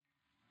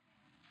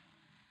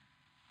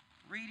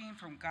Reading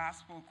from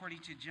Gospel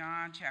according to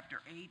John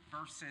chapter 8,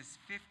 verses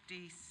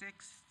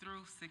 56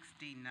 through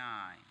 69.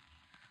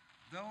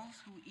 Those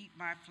who eat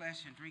my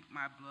flesh and drink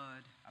my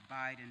blood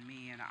abide in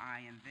me, and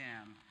I in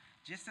them.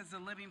 Just as the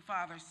living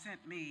Father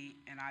sent me,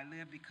 and I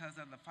live because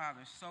of the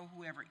Father, so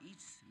whoever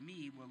eats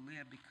me will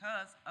live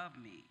because of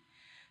me.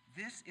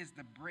 This is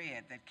the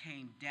bread that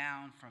came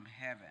down from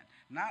heaven,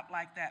 not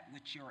like that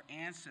which your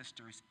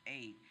ancestors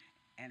ate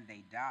and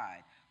they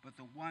died, but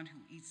the one who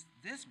eats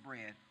this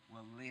bread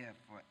will live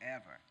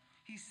forever.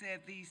 He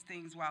said these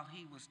things while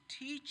he was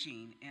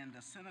teaching in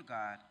the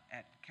synagogue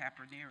at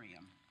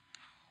Capernaum.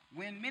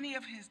 When many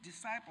of his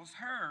disciples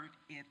heard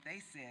it, they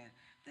said,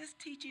 "This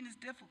teaching is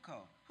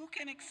difficult. Who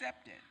can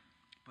accept it?"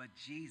 But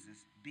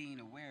Jesus,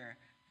 being aware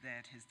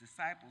that his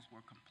disciples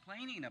were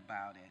complaining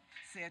about it,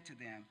 said to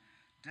them,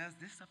 "Does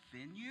this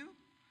offend you?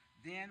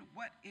 Then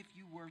what if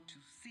you were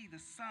to see the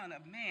Son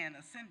of Man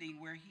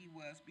ascending where he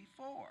was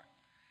before?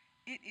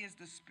 It is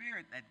the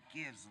Spirit that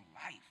gives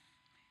life,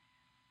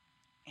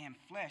 and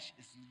flesh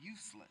is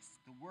useless.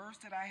 The words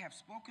that I have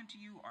spoken to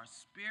you are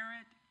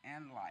spirit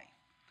and life.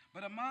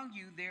 But among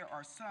you there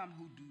are some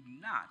who do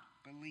not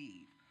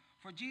believe."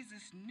 For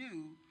Jesus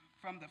knew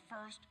from the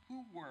first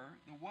who were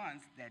the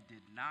ones that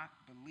did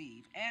not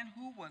believe and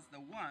who was the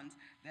ones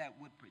that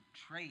would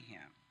betray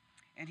him.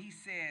 And he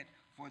said,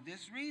 "For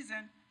this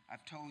reason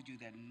I've told you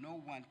that no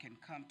one can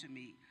come to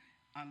me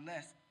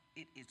unless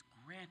it is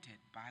granted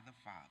by the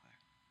Father."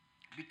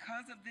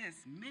 Because of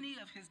this, many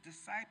of his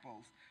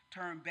disciples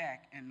turned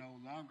back and no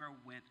longer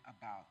went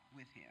about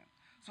with him.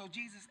 So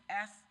Jesus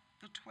asked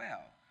the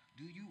 12,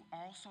 "Do you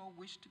also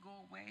wish to go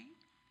away?"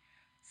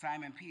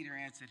 Simon Peter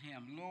answered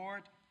him,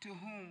 "Lord, to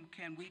whom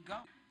can we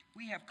go?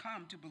 We have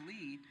come to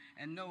believe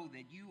and know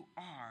that you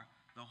are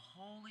the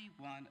Holy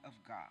One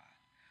of God."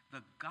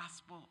 The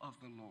gospel of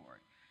the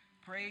Lord.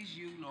 Praise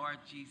you,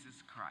 Lord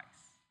Jesus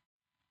Christ.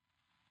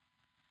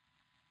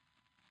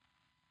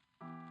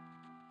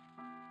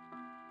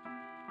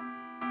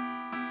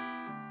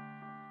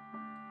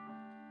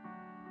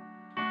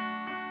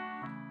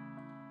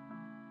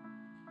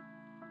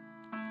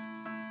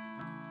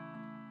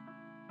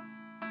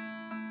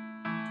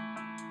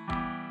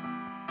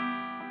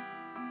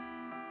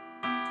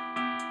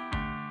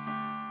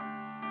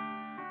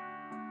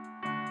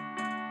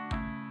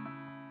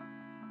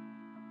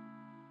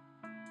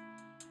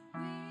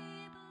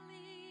 We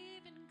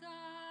believe in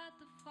God.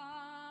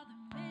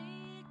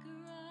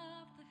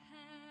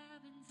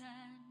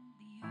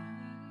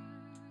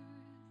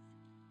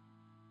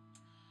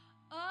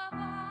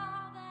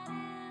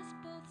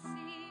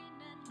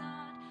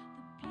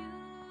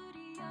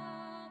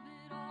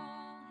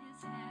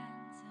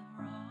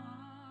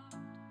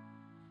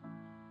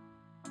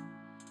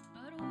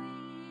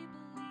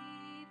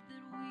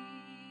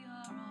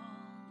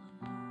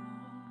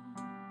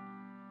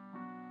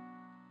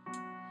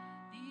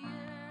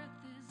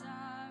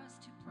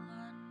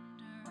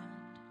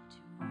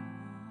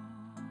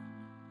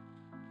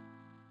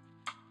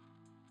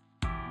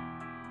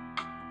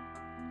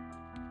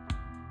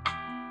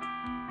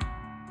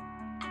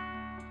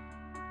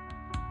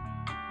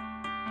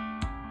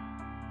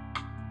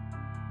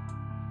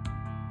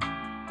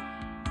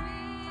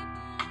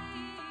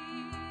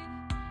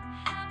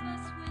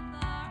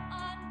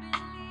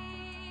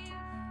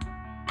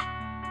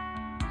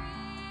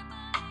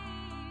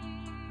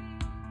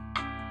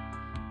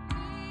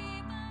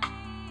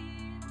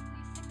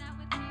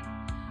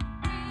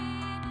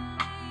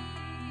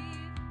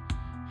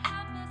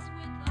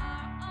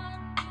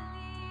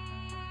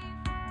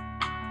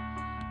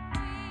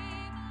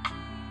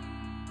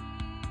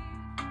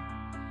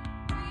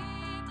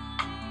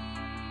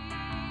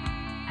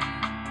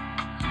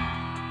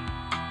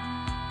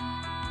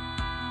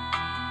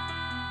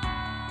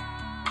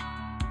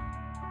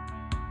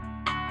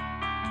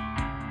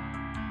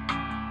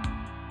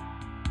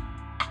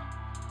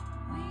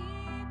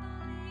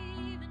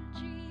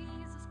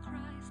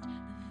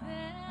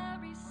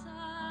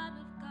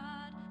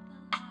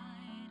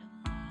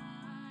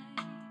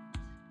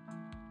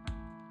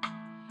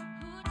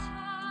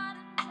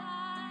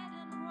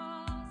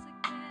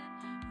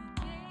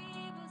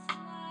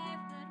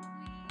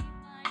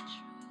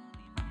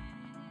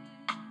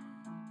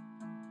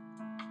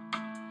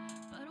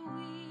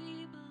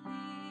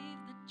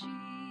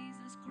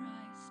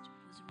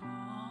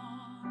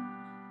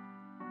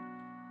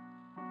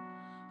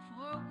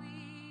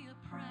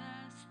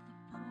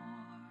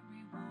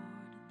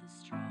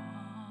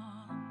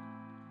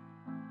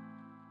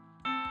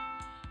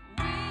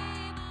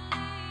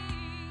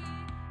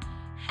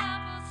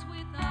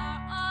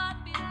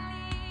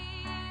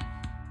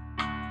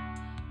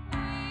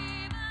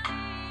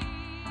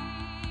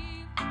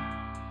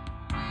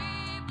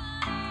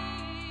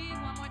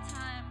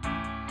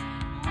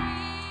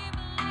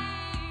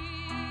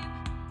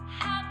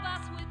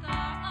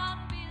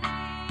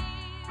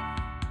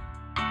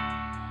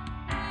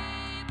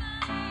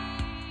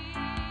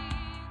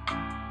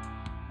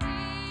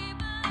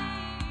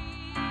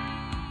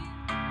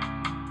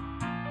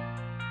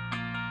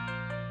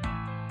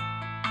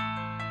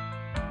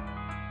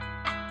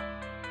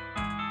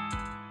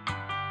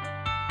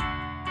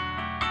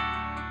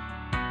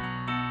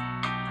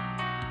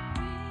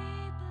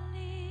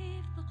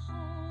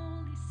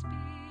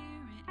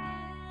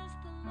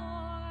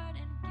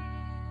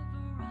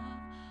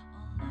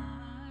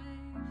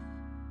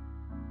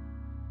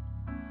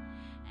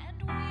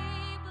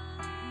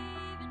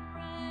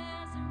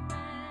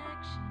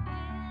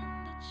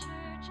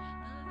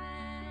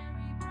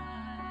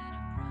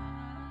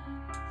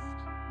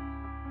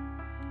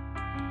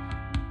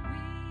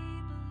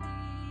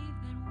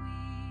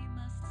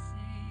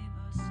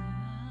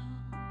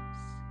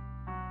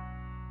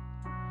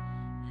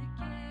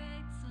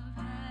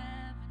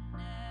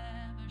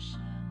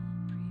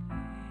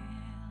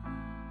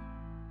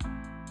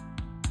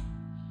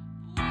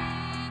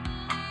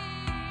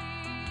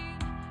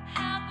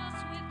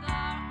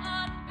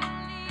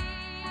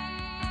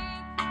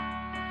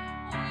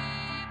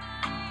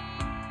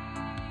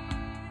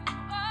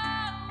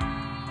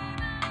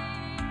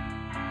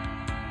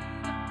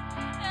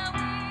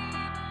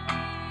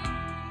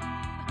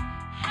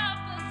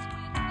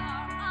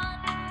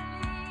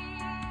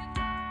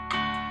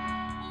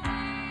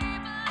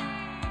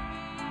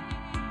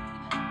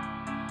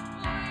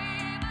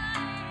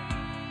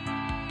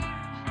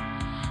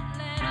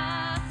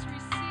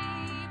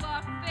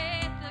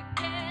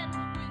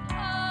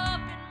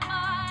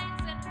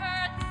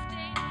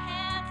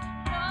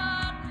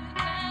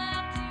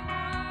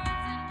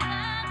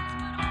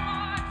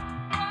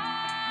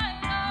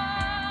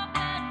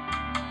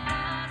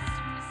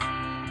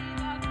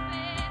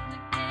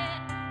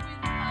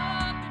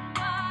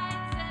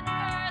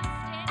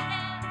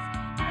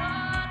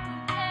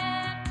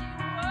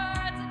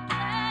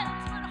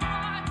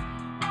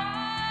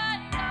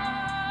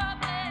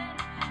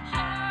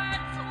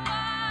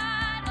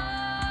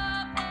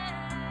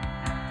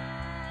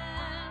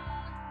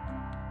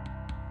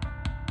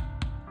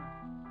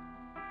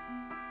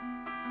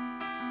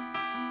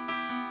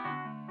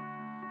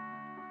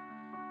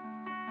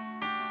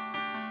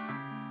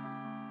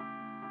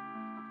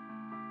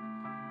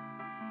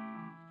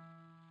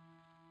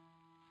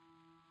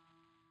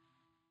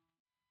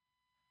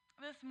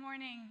 This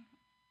morning,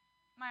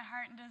 my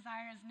heart and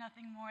desire is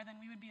nothing more than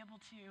we would be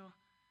able to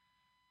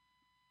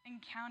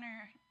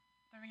encounter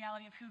the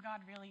reality of who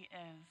God really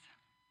is.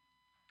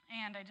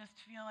 And I just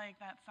feel like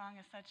that song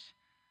is such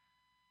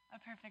a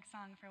perfect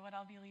song for what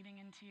I'll be leading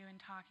into and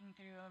talking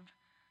through, of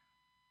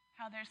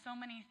how there's so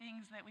many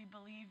things that we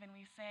believe and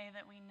we say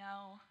that we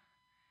know,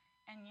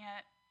 and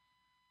yet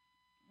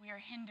we are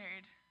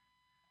hindered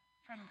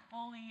from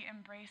fully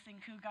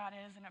embracing who God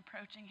is and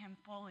approaching him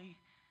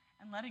fully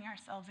and letting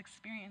ourselves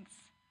experience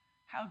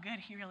how good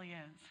he really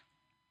is.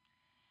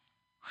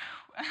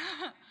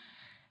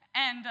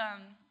 And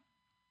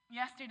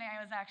yesterday I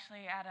was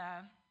actually at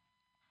a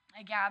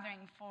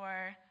gathering for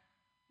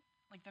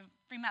like the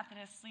Free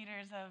Methodist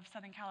leaders of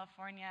Southern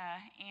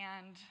California,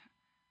 and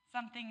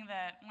something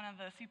that one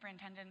of the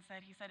superintendents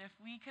said, he said, if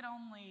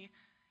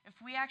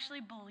we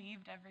actually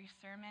believed every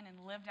sermon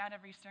and lived out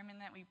every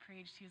sermon that we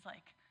preached, he's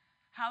like,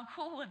 how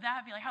cool would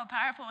that be? Like, how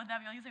powerful would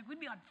that be? He's like,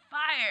 we'd be on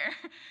fire.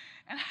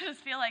 And I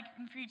just feel like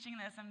in preaching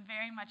this, I'm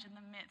very much in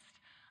the midst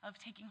of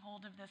taking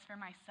hold of this for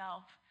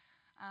myself.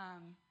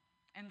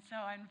 And so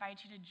I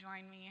invite you to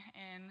join me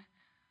in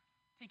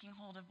taking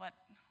hold of what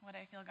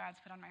I feel God's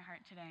put on my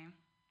heart today.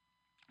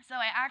 So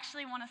I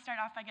actually want to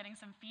start off by getting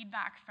some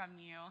feedback from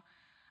you.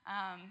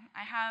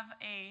 I have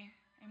a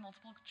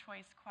multiple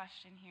choice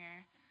question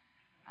here.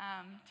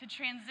 To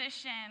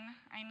transition,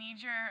 I need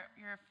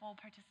your full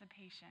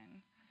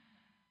participation.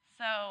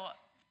 So,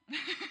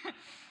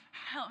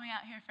 help me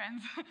out here,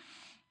 friends.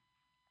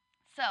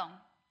 So,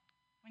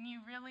 when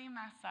you really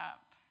mess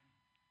up,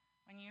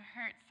 when you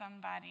hurt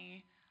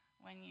somebody,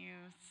 when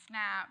you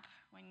snap,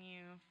 when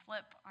you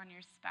flip on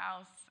your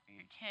spouse or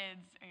your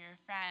kids or your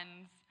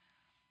friends,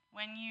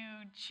 when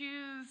you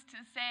choose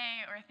to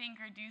say or think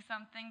or do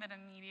something that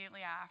immediately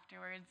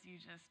afterwards you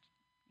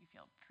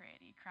feel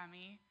pretty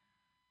crummy,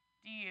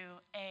 do you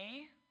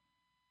A,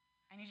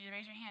 I need you to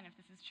raise your hand if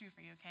this is true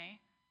for you, okay?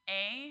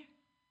 A,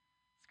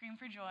 scream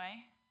for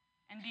joy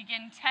and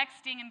begin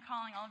texting and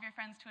calling all of your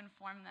friends to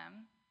inform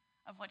them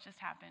of what just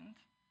happened?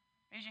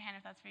 Raise your hand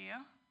if that's for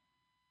you.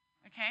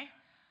 Okay?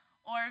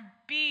 Or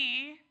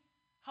B,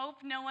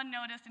 hope no one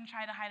noticed and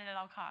try to hide it at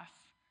all costs.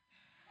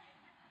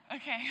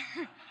 Okay.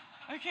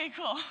 Okay,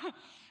 cool.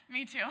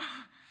 Me too.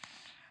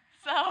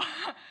 So,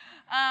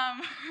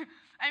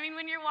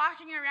 when you're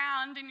walking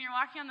around and you're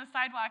walking on the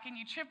sidewalk and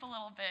you trip a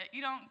little bit,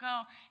 you don't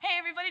go, hey,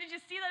 everybody, did you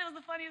see that? It was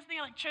the funniest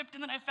thing. I tripped and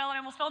then I fell and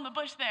I almost fell in the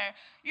bush there.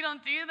 You don't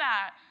do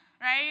that,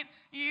 right?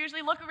 You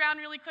usually look around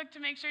really quick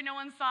to make sure no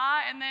one saw,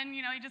 and then,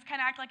 you just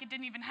kind of act like it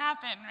didn't even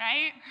happen,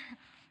 right?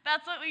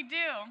 That's what we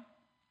do.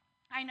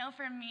 I know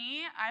for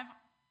me, I've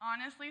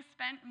honestly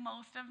spent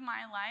most of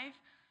my life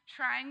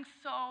trying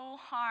so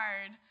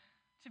hard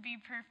to be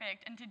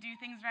perfect and to do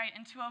things right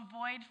and to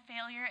avoid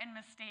failure and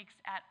mistakes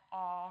at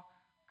all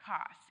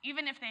costs.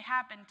 Even if they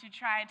happen, to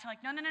try to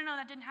no,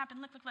 that didn't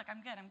happen. Look, I'm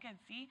good.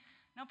 See?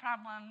 No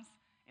problems.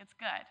 It's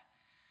good.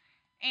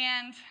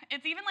 And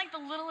it's even like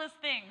the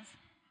littlest things,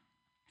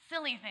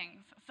 silly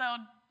things. So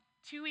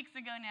 2 weeks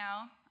ago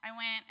now, I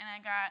went and I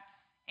got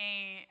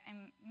a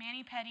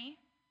mani-pedi.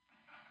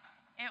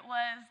 It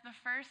was the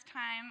first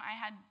time I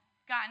had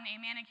gotten a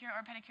manicure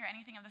or pedicure,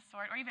 anything of the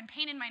sort, or even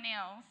painted my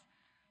nails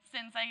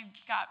since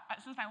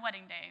my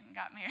wedding day and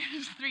got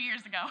married 3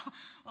 years ago,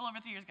 a little over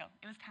 3 years ago.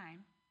 It was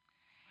time.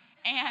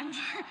 And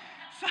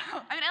so,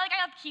 I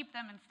upkeep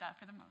them and stuff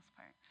for the most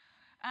part.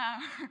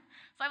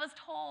 So I was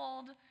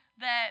told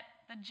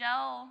that the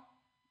gel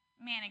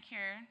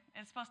manicure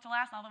is supposed to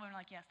last, and all the women were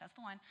like, yes, that's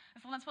the one.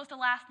 It's the one that's supposed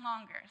to last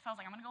longer. So I was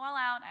like, I'm going to go all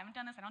out. I haven't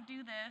done this. I don't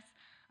do this.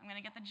 I'm going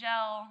to get the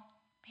gel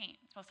paint.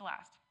 It's supposed to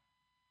last.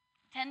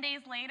 10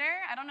 days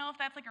later, I don't know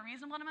if that's a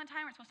reasonable amount of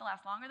time, or it's supposed to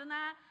last longer than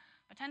that,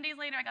 but 10 days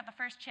later, I got the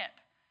first chip.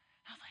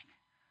 I was like,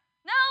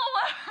 no!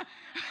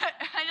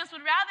 I just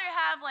would rather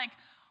have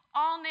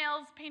all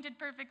nails painted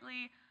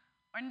perfectly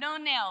or no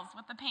nails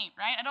with the paint,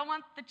 right? I don't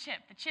want the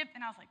chip.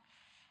 And I was like,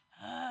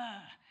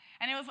 ugh.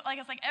 And it's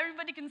like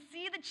everybody can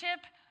see the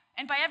chip,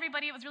 and by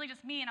everybody, it was really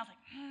just me, and I was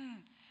like,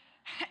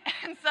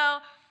 And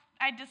so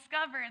I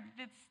discovered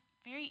that it's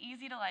very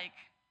easy to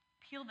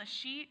peel the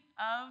sheet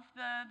of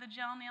the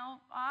gel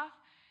nail off.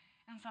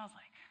 And so I was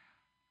like,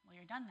 well,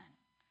 you're done then.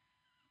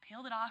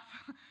 Peeled it off,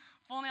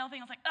 full nail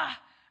thing. I was like,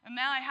 and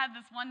now I had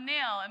this one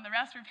nail and the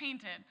rest were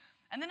painted.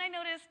 And then I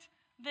noticed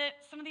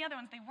that some of the other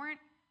ones, they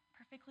weren't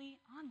perfectly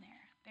on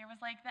there. There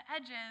was the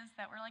edges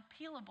that were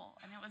peelable.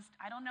 And it was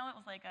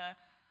like a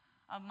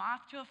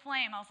moth to a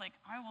flame. I was like,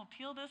 I will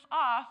peel this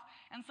off.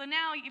 And so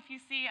now if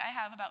you see, I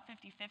have about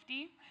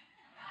 50-50.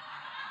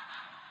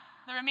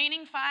 The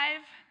remaining 5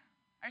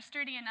 are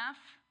sturdy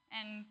enough,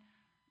 and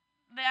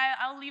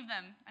I'll leave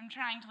them. I'm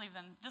trying to leave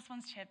them. This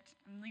one's chipped.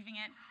 I'm leaving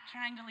it,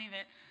 trying to leave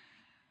it.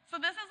 So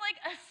this is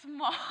a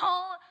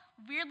small,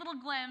 weird little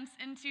glimpse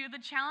into the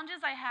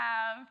challenges I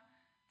have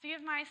to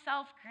give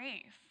myself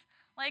grace.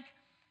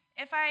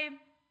 If I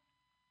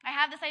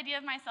have this idea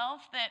of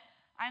myself that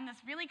I'm this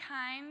really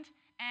kind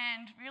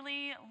and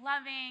really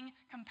loving,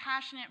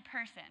 compassionate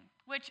person,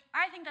 which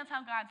I think that's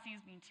how God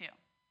sees me too.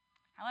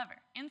 However,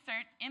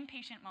 insert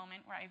impatient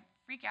moment where I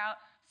freak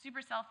out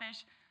super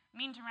selfish,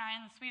 mean to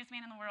Ryan, the sweetest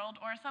man in the world,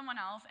 or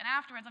someone else, and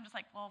afterwards I'm just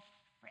like, well,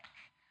 frick.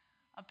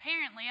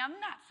 Apparently, I'm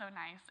not so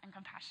nice and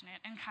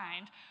compassionate and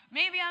kind.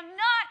 Maybe I'm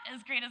not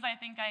as great as I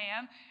think I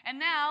am. And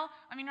now,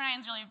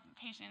 Ryan's really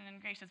patient and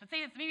gracious, but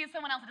maybe it's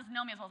someone else that doesn't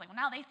know me as well. It's like,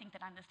 well, now they think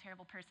that I'm this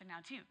terrible person now,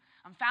 too.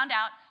 I'm found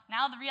out.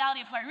 Now the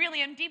reality of who I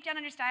really am, deep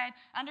down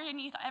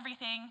underneath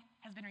everything,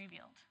 has been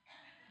revealed.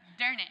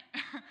 Darn it.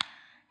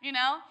 You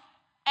know?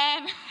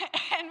 And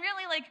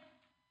really, like,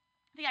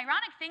 the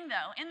ironic thing,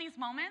 though, in these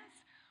moments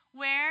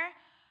where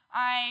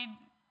I'm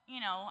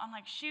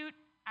like, shoot,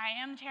 I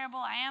am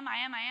terrible, I am,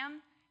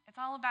 it's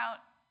all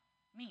about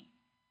me.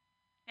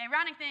 The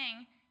ironic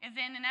thing is,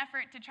 in an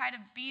effort to try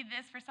to be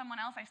this for someone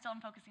else, I still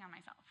am focusing on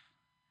myself.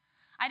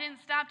 I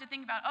didn't stop to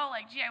think about,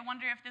 I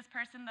wonder if this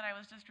person that I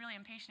was just really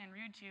impatient and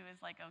rude to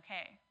is like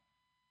okay.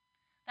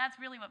 That's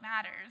really what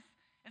matters,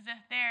 is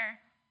if they're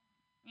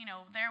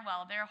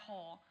well, they're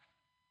whole.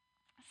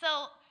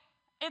 So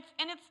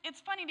it's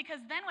funny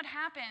because then what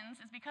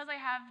happens is, because I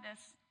have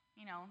this,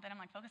 that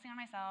I'm like focusing on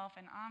myself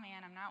and, oh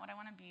man, I'm not what I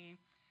want to be,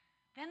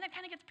 then that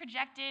kind of gets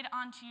projected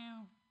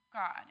onto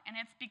God. And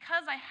it's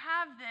because I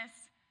have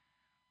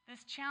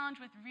this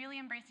challenge with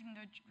really embracing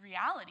the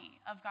reality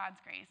of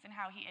God's grace and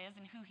how he is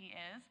and who he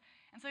is.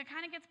 And so it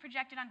kind of gets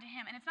projected onto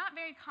him. And it's not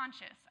very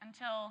conscious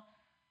until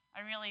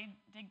I really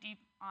dig deep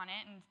on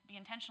it and be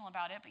intentional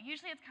about it. But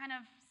usually it's kind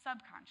of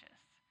subconscious.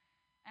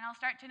 And I'll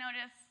start to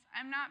notice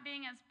I'm not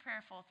being as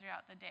prayerful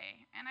throughout the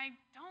day. And I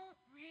don't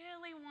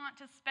really want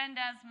to spend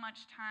as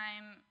much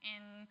time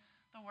in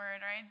the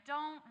Word, or I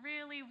don't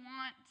really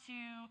want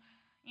to,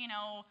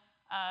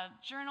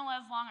 journal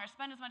as long or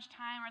spend as much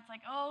time, or it's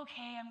like,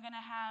 okay, I'm going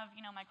to have,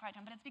 my quiet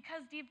time. But it's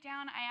because deep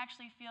down I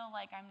actually feel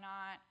like I'm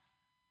not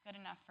good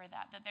enough for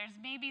that. That there's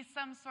maybe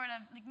some sort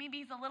of, like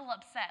maybe he's a little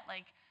upset,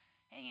 like,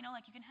 hey, you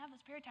can have this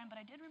prayer time, but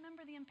I did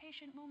remember the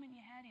impatient moment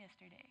you had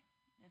yesterday.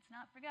 It's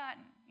not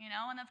forgotten,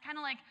 and that's kind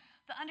of like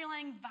the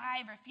underlying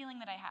vibe or feeling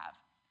that I have.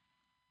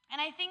 And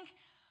I think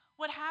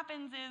what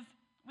happens is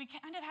we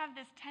kind of have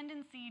this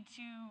tendency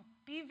to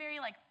be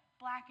very like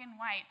black and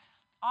white,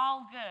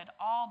 all good,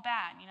 all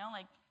bad,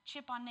 like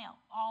chip on nail,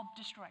 all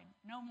destroyed,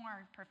 no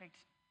more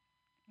perfect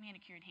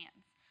manicured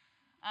hands.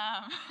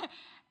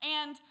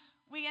 And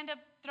we end up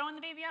throwing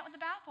the baby out with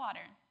the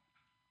bathwater.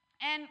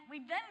 And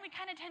we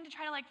kind of tend to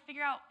try to like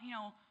figure out,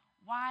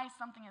 why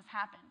something has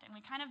happened. And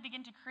we kind of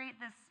begin to create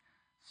this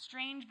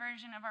strange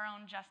version of our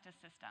own justice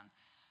system.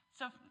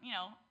 So,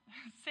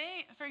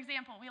 say, for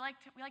example, we like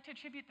to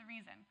attribute the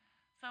reason.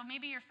 So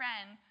maybe your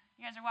friend,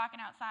 you guys are walking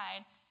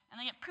outside, and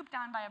they get pooped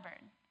on by a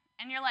bird.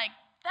 And you're like,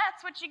 that's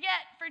what you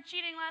get for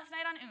cheating last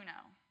night on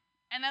Uno.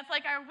 And that's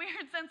like our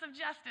weird sense of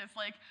justice.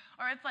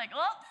 Or it's like,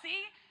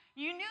 see,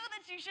 you knew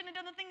that you shouldn't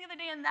have done the thing the other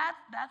day, and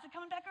that's it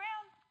coming back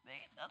around.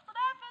 That's what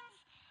happens.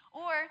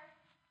 Or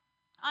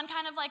on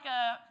kind of like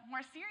a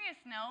more serious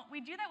note,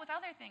 we do that with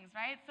other things,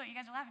 right? So you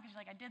guys are laughing because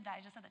you're like, I did that.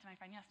 I just said that to my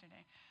friend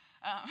yesterday.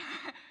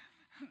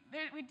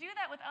 We do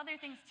that with other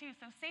things too.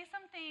 So say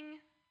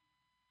something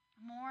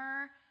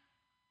more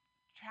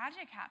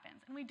tragic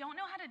happens, and we don't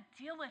know how to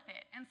deal with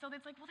it. And so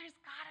it's like, well, there's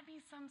got to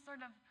be some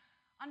sort of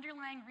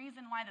underlying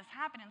reason why this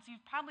happened. And so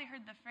you've probably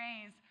heard the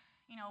phrase,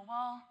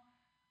 well,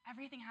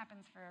 everything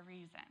happens for a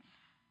reason.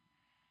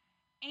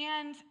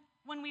 And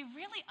when we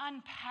really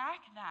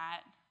unpack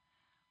that,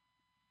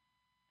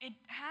 it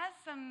has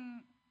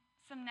some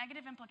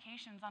negative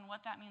implications on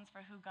what that means for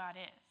who God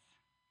is.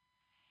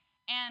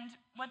 And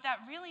what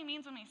that really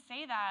means when we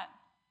say that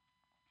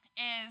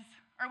is,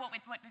 or what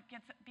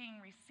gets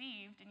being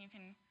received, and you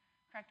can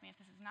correct me if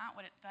this is not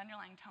what the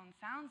underlying tone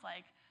sounds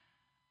like,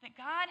 that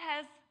God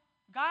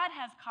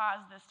has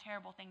caused this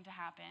terrible thing to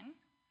happen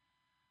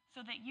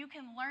so that you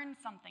can learn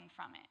something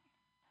from it.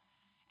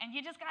 And you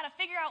just got to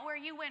figure out where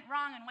you went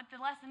wrong and what the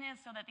lesson is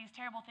so that these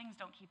terrible things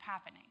don't keep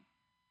happening.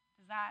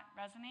 Does that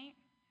resonate?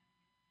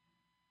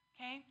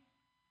 Okay?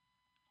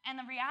 And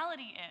the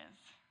reality is,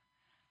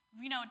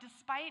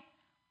 despite,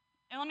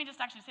 and let me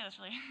just actually say this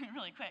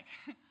really quick.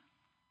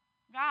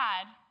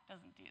 God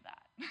doesn't do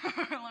that.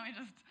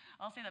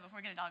 I'll say that before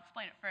we get it, I'll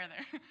explain it further.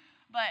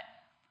 But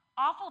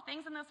awful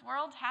things in this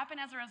world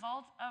happen as a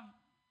result of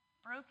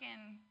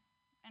broken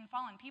and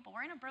fallen people.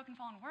 We're in a broken,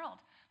 fallen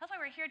world. That's why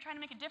we're here trying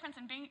to make a difference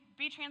and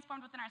be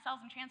transformed within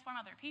ourselves and transform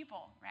other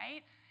people,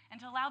 right? And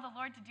to allow the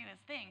Lord to do his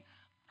thing.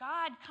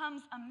 God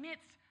comes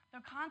amidst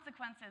the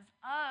consequences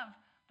of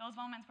those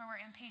moments where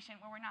we're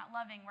impatient, where we're not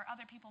loving, where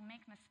other people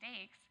make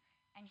mistakes,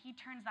 and he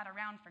turns that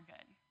around for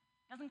good.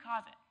 Doesn't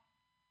cause it,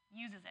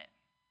 uses it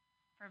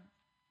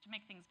to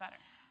make things better.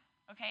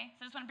 Okay?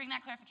 So I just want to bring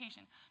that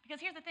clarification. Because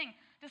here's the thing,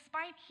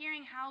 despite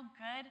hearing how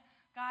good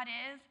God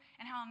is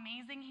and how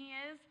amazing he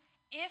is,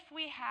 if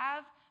we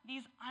have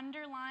these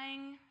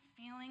underlying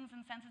feelings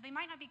and senses, they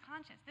might not be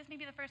conscious. This may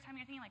be the first time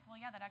you're thinking like, well,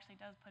 yeah, that actually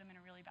does put him in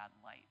a really bad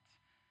light,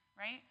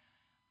 right?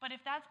 But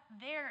if that's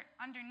there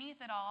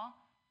underneath it all,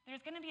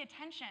 there's going to be a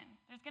tension.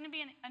 There's going to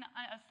be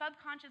a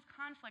subconscious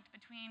conflict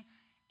between,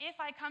 if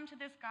I come to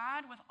this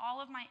God with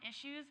all of my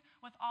issues,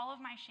 with all of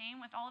my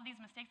shame, with all of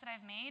these mistakes that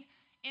I've made,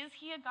 Is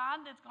he a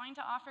God that's going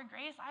to offer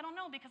grace? I don't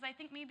know, because I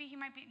think maybe he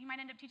might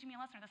end up teaching me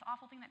a lesson, or this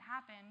awful thing that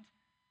happened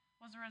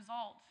was a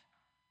result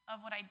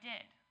of what I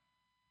did.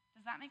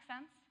 Does that make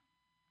sense?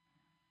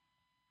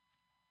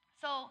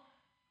 So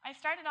I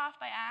started off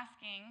by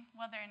asking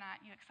whether or not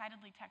you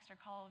excitedly text or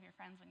call all of your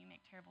friends when you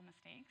make terrible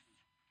mistakes,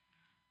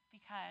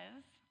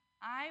 because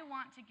I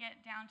want to get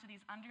down to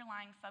these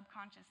underlying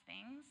subconscious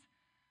things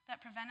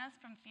that prevent us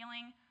from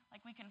feeling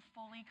like we can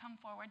fully come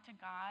forward to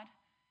God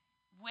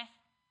with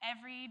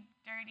every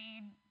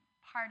dirty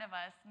part of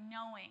us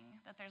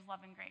knowing that there's love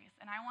and grace.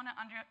 And I want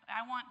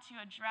to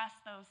address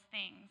those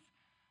things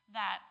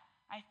that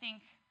I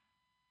think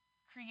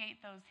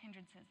create those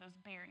hindrances, those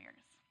barriers.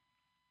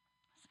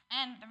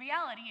 And the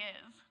reality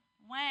is,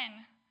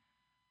 when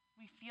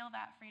we feel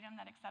that freedom,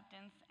 that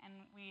acceptance,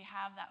 and we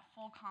have that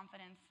full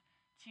confidence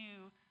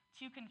to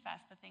confess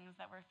the things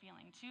that we're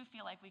feeling, to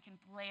feel like we can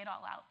lay it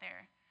all out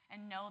there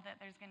and know that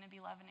there's going to be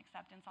love and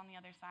acceptance on the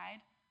other side,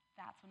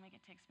 that's when we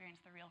get to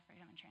experience the real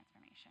freedom and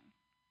transformation.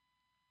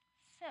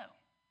 So,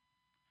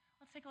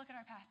 let's take a look at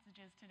our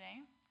passages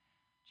today.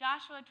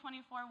 Joshua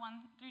 24,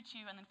 1 through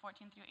 2, and then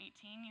 14 through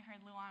 18. You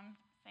heard Luan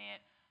say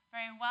it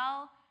very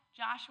well.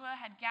 Joshua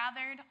had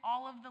gathered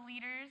all of the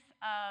leaders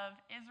of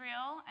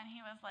Israel, and he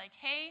was like,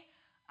 hey,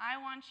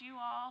 I want you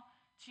all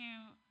to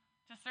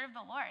serve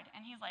the Lord.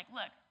 And he's like,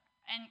 look,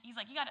 and he's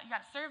like, you gotta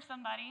serve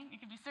somebody.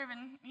 You could be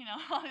serving,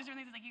 all these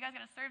different things. He's like, you guys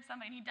gotta serve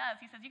somebody. And he does.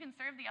 He says, you can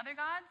serve the other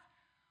gods,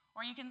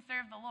 or you can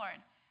serve the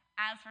Lord.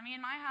 As for me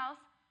and my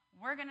house,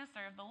 we're gonna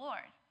serve the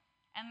Lord.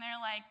 And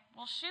they're like,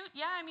 well, shoot,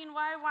 yeah, I mean,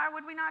 why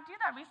would we not do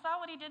that? We saw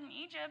what he did in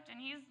Egypt,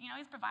 and he's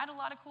provided a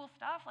lot of cool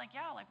stuff. Like,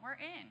 yeah, like, we're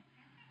in.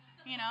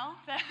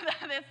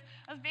 That's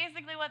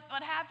basically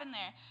what happened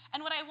there.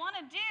 And what I want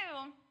to do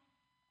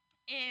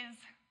is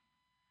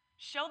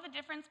show the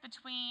difference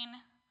between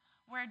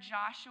where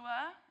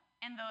Joshua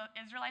and the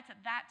Israelites at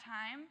that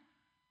time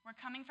were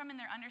coming from in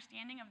their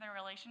understanding of their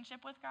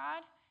relationship with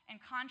God, and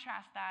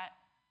contrast that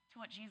to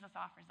what Jesus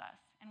offers us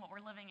and what we're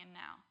living in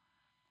now.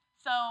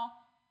 So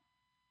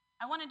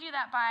I want to do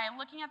that by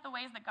looking at the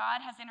ways that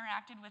God has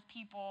interacted with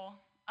people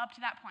up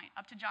to that point,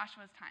 up to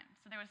Joshua's time.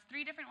 So there was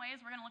 3 different ways.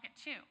 We're going to look at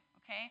 2,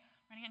 okay?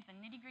 We're going to get into the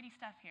nitty-gritty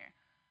stuff here.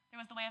 There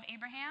was the way of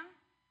Abraham,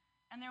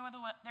 and there was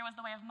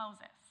the way of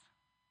Moses.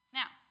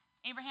 Now,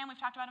 Abraham, we've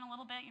talked about him a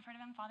little bit. You've heard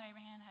of him, Father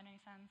Abraham, had many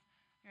sons.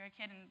 If you're a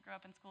kid and grew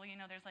up in school,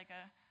 there's like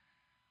a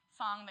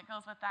song that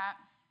goes with that.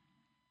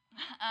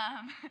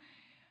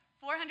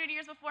 400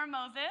 years before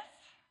Moses,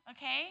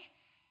 okay?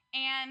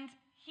 And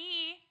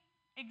he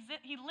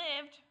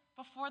lived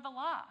before the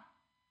law.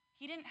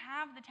 He didn't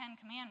have the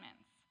 10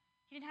 Commandments.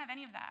 He didn't have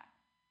any of that.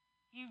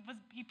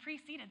 He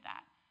preceded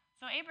that.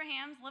 So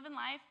Abraham's living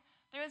life.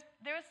 There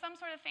was some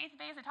sort of faith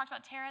base. I talked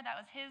about Terah. That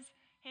was his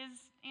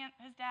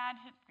dad,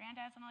 his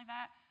granddad, something like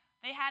that.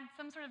 They had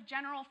some sort of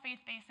general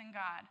faith base in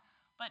God.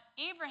 But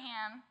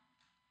Abraham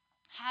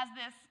has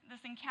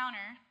this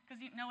encounter, because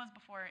Noah's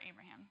before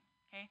Abraham,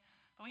 okay?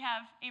 But we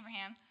have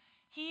Abraham.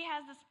 He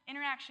has this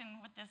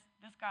interaction with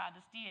this God,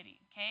 this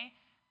deity, okay?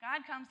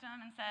 God comes to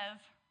him and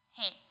says,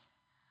 hey,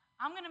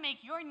 I'm going to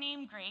make your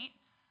name great.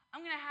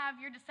 I'm going to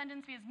have your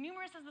descendants be as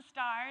numerous as the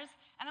stars,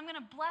 and I'm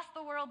going to bless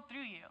the world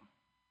through you.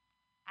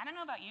 I don't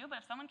know about you,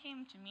 but if someone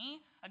came to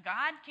me, a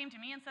God came to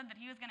me and said that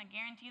he was going to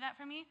guarantee that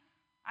for me,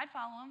 I'd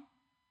follow him.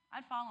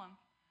 I'd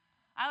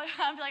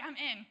be like, I'm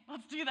in.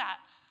 Let's do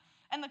that.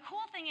 And the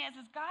cool thing is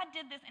God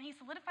did this, and he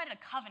solidified a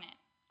covenant,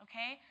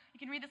 okay? You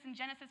can read this in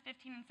Genesis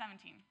 15 and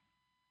 17.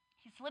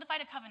 He solidified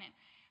a covenant.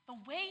 The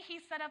way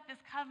he set up this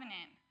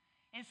covenant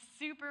is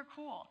super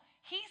cool.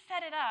 He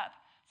set it up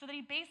so that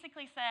he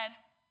basically said,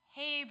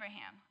 hey,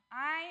 Abraham,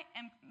 I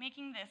am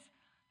making this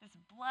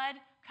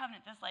blood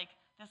covenant,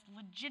 this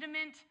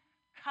legitimate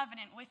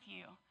covenant with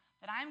you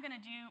that I'm going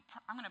to do.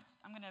 I'm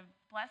going to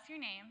bless your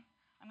name.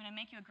 I'm going to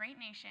make you a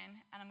great nation,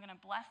 and I'm going to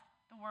bless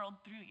the world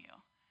through you.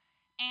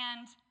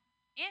 And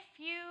if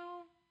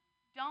you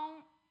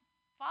don't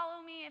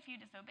follow me, if you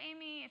disobey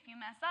me, if you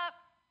mess up,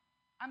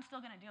 I'm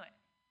still going to do it.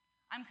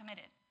 I'm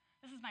committed.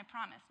 This is my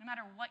promise, no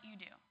matter what you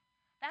do.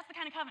 That's the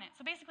kind of covenant.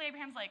 So basically,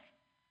 Abraham's like,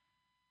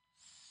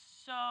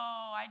 so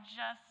I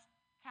just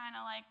kind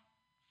of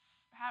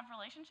have a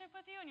relationship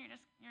with you, and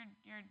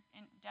you're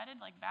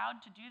indebted,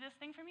 vowed to do this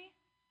thing for me?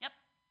 Yep.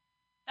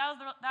 That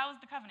was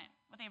the covenant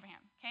with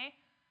Abraham, okay?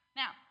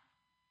 Now,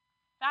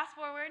 fast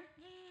forward,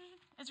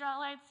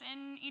 Israelites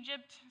in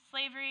Egypt,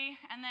 slavery,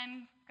 and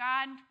then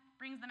God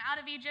brings them out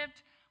of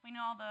Egypt. We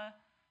know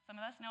some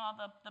of us know all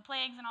the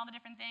plagues and all the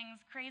different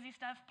things, crazy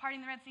stuff, parting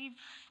the Red Sea,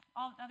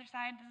 all the other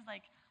side. This is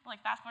like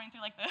fast forwarding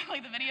through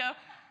the video,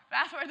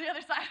 fast forward to the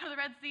other side of the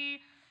Red Sea.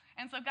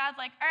 And so God's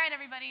like, all right,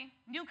 everybody,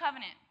 new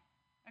covenant,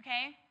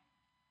 okay?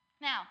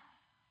 Now,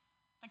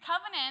 the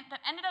covenant that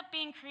ended up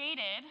being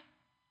created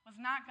was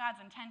not God's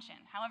intention.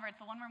 However,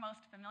 it's the one we're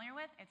most familiar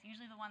with. It's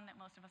usually the one that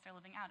most of us are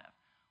living out of.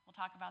 We'll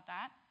talk about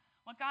that.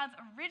 What God's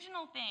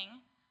original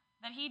thing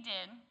that he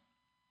did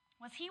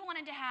was he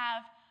wanted to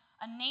have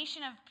a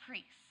nation of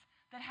priests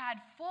that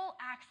had full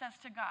access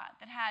to God,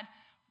 that had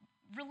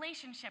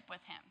relationship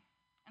with him.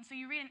 And so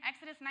you read in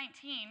Exodus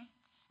 19,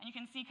 And you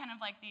can see kind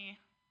of like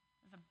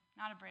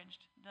not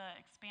abridged, the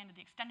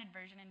extended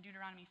version in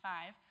Deuteronomy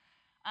 5,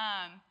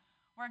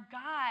 where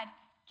God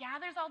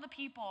gathers all the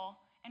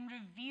people and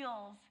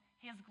reveals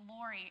his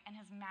glory and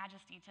his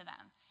majesty to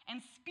them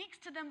and speaks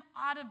to them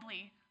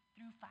audibly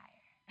through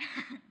fire.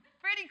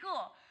 Pretty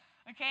cool,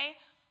 okay?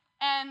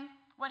 And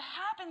what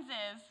happens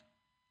is,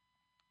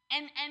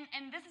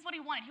 and this is what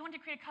he wanted. He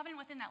wanted to create a covenant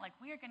within that, like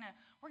we're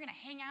gonna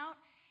hang out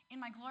in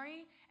my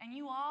glory, and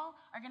you all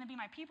are gonna be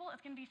my people.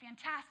 It's gonna be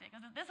fantastic.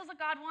 This is what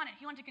God wanted.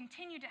 He wanted to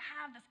continue to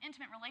have this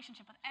intimate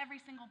relationship with every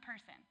single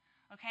person,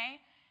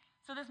 okay?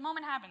 So this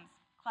moment happens.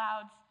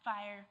 Clouds,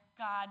 fire,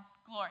 God,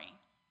 glory.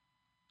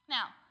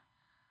 Now,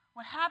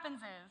 what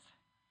happens is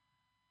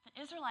the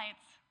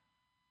Israelites,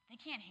 they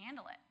can't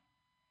handle it.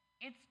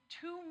 It's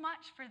too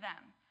much for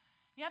them.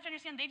 You have to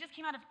understand, they just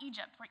came out of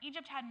Egypt, where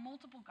Egypt had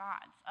multiple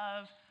gods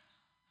of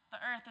the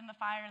earth and the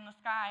fire and the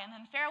sky. And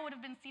then Pharaoh would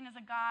have been seen as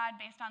a god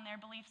based on their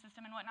belief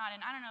system and whatnot.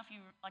 And I don't know if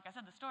you, like I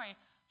said, the story,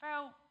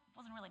 Pharaoh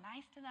wasn't really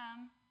nice to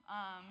them.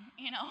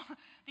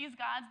 These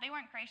gods, they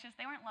weren't gracious,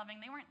 they weren't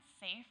loving, they weren't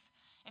safe.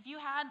 If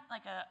you had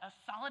like a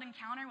solid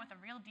encounter with a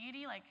real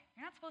deity, like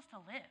you're not supposed to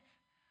live.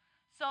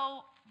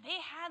 So they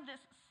had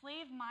this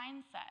slave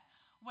mindset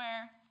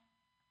where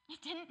it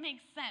didn't make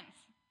sense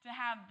to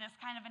have this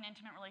kind of an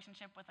intimate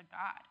relationship with a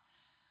god.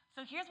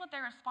 So here's what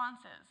their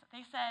response is.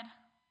 They said,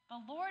 "The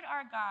Lord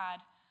our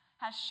God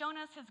has shown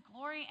us his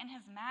glory and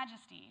his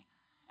majesty,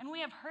 and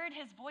we have heard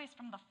his voice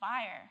from the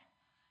fire.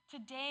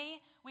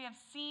 Today we have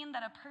seen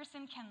that a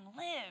person can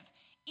live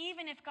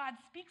even if God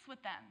speaks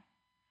with them.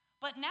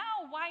 But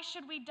now why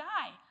should we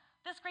die?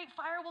 This great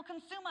fire will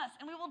consume us,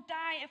 and we will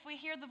die if we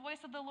hear the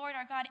voice of the Lord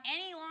our God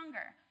any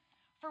longer.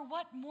 For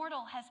what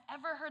mortal has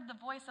ever heard the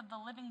voice of the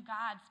living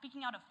God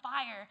speaking out of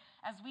fire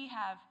as we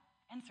have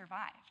and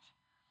survived?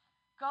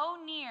 Go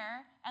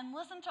near and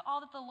listen to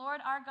all that the Lord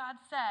our God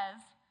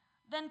says.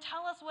 Then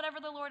tell us whatever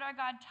the Lord our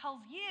God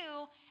tells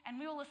you, and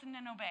we will listen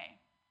and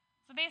obey."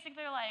 So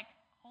basically they're like,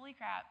 holy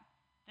crap,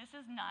 this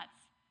is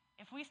nuts.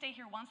 If we stay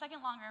here 1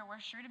 second longer,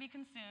 we're sure to be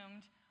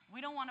consumed. We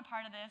don't want a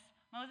part of this.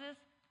 Moses,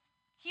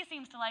 he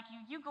seems to like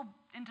you. You go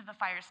into the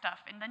fire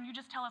stuff, and then you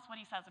just tell us what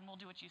he says, and we'll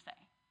do what you say.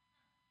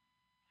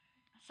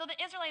 So the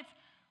Israelites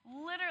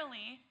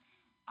literally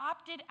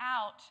opted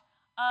out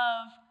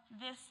of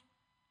this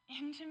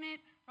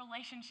intimate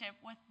relationship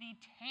with the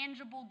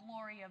tangible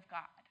glory of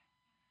God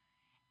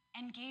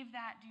and gave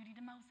that duty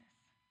to Moses.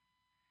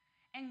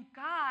 And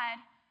God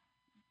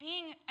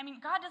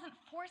doesn't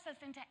force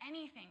us into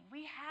anything.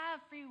 We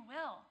have free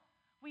will.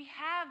 We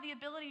have the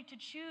ability to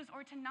choose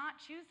or to not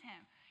choose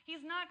him.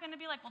 He's not going to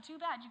be like, well, too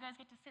bad, you guys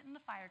get to sit in the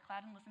fire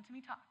cloud and listen to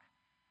me talk.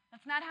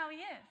 That's not how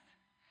he is.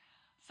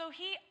 So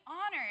he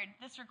honored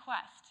this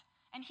request,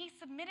 and he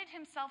submitted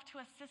himself to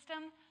a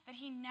system that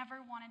he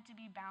never wanted to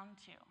be bound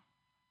to.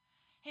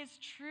 His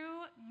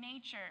true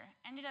nature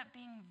ended up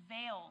being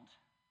veiled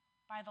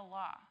by the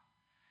law.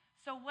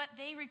 So what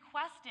they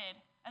requested,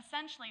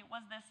 essentially,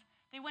 was this.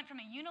 They went from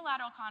a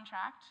unilateral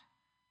contract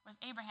with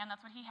Abraham,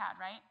 that's what he had,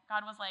 right?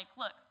 God was like,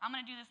 look, I'm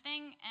going to do this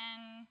thing,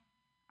 and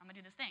I'm going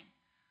to do this thing.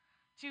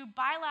 To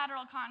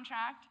bilateral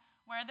contract,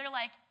 where they're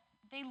like,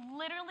 they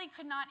literally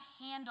could not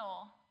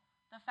handle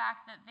the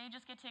fact that they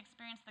just get to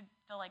experience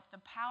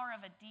the power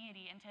of a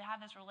deity and to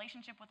have this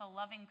relationship with a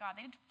loving God.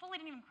 They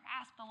fully didn't even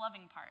grasp the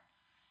loving part,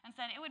 and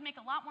said it would make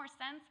a lot more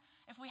sense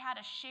if we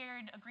had a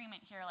shared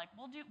agreement here. Like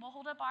we'll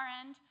hold up our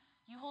end,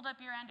 you hold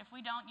up your end. If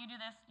we don't, you do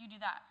this, you do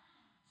that.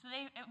 So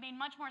it made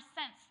much more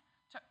sense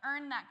to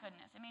earn that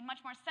goodness. It made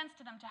much more sense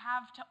to them to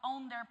have to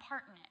own their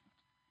part in it.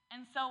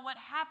 And so what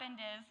happened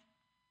is,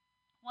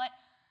 what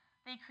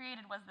they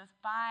created was this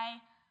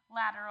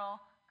bilateral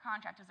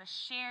contract. It was a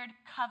shared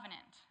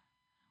covenant,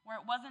 where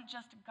it wasn't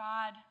just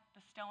God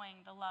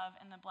bestowing the love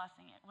and the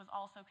blessing. It was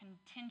also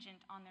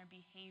contingent on their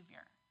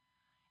behavior.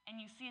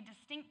 And you see a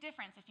distinct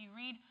difference if you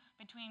read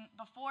between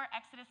before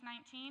Exodus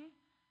 19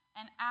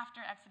 and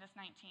after Exodus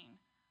 19,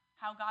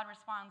 how God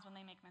responds when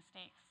they make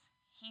mistakes.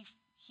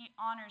 He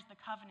honors the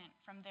covenant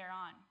from there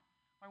on,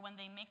 where when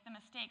they make the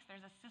mistakes,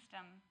 there's a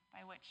system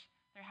by which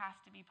there has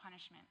to be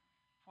punishment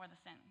for the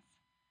sins.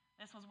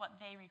 This was what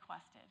they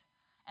requested.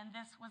 And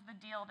this was the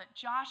deal that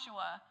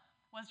Joshua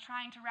was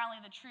trying to rally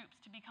the troops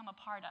to become a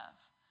part of.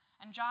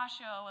 And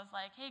Joshua was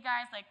like, hey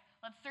guys,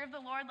 let's serve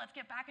the Lord. Let's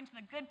get back into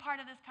the good part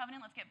of this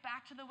covenant. Let's get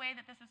back to the way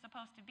that this is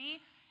supposed to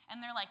be.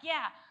 And they're like,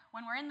 yeah,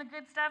 when we're in the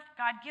good stuff,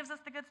 God gives us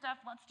the good stuff.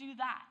 Let's do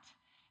that.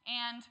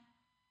 And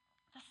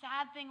the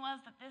sad thing was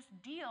that this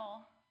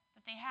deal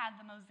that they had,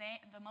 the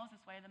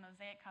Moses way, the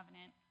Mosaic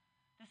covenant,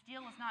 this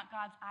deal was not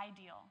God's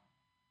ideal.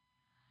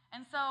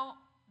 And so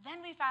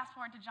then we fast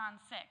forward to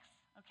John 6,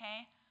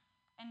 okay?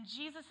 And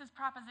Jesus'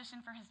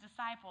 proposition for his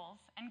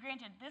disciples, and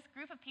granted, this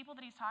group of people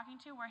that he's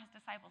talking to were his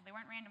disciples. They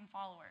weren't random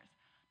followers.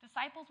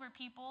 Disciples were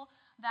people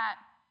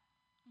that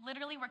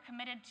literally were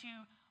committed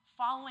to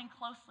following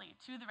closely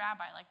to the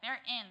rabbi. Like they're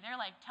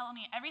like, telling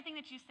me everything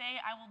that you say,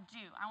 I will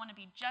do. I want to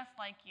be just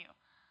like you.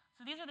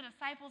 So these are the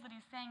disciples that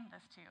he's saying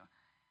this to.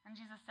 And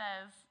Jesus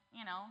says,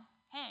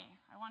 hey,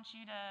 I want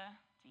you to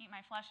eat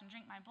my flesh and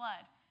drink my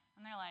blood. And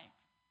And they're like,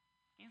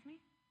 excuse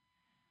me?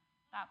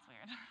 That's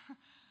weird.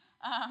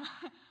 um,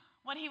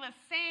 what he was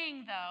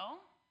saying, though,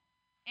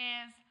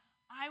 is,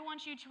 I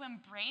want you to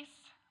embrace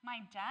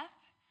my death,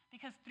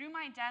 because through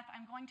my death,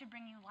 I'm going to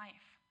bring you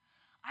life.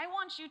 I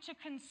want you to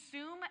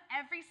consume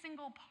every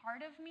single part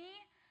of me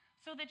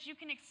so that you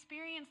can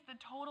experience the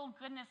total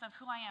goodness of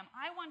who I am.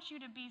 I want you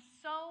to be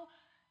so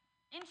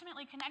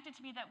intimately connected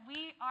to me that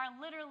we are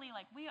literally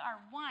like, we are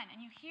one. And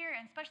you hear,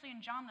 and especially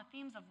in John, the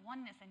themes of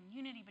oneness and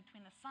unity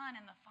between the Son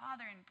and the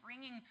Father and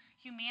bringing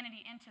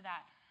humanity into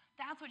that.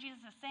 That's what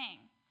Jesus is saying.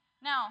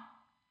 Now,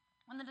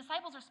 when the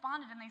disciples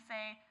responded and they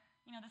say,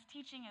 this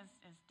teaching is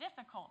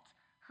difficult,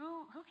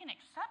 who can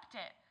accept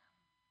it?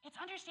 It's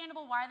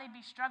understandable why they'd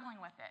be struggling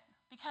with it,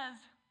 because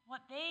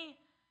what they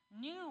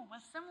knew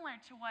was similar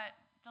to what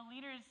the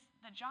leaders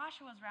that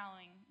Joshua was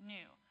rallying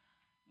knew.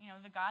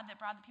 The God that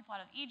brought the people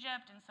out of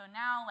Egypt, and so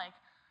now,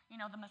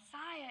 the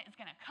Messiah is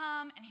going to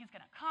come, and he's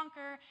going to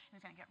conquer, and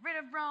he's going to get rid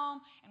of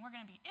Rome, and we're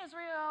going to be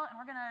Israel, and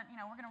we're going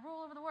to rule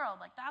over the world.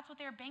 That's what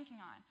they were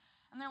banking on.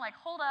 And they're like,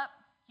 hold up,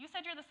 you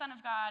said you're the Son of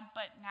God,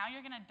 but now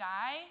you're going to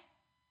die?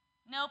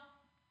 Nope,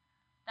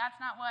 that's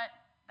not what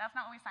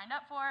we signed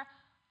up for.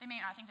 They may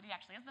not think that he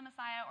actually is the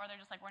Messiah, or they're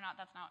just like,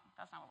 that's not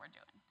what we're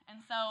doing. And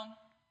so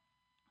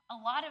a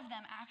lot of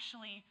them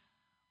actually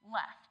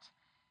left.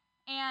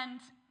 And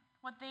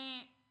what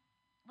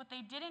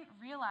they didn't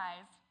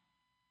realize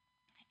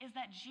is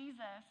that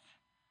Jesus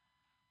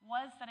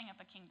was setting up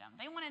a kingdom.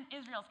 They wanted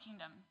Israel's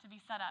kingdom to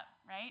be set up,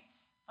 right?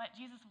 But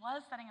Jesus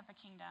was setting up a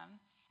kingdom,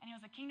 and it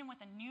was a kingdom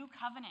with a new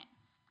covenant.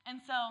 And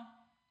so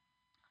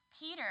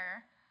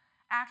Peter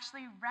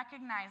actually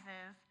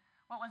recognizes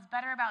what was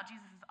better about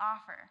Jesus'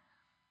 offer.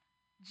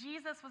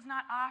 Jesus was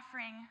not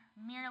offering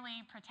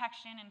merely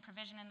protection and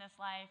provision in this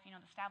life, the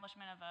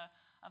establishment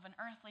of an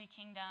earthly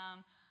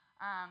kingdom.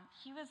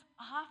 He was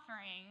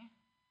offering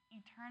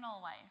eternal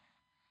life,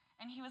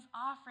 and he was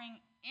offering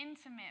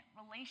intimate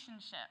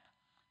relationship,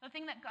 the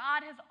thing that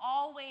God has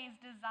always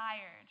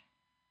desired.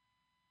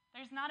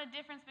 There's not a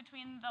difference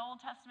between the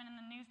Old Testament and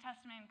the New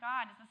Testament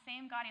God. It's the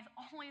same God. He's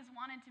always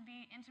wanted to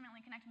be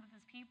intimately connected with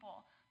his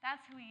people.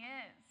 That's who he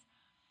is.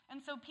 And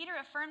so Peter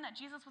affirmed that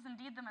Jesus was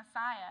indeed the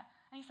Messiah.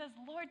 And he says,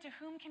 Lord, to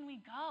whom can we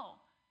go?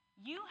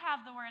 You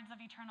have the words of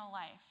eternal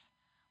life.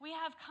 We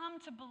have come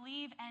to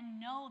believe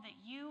and know that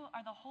you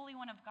are the Holy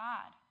One of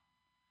God.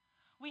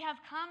 We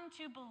have come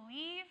to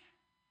believe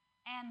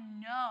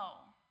and know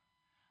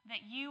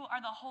that you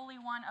are the Holy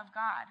One of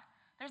God.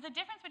 There's a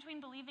difference between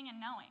believing and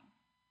knowing.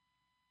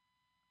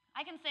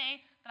 I can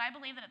say that I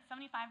believe that it's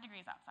 75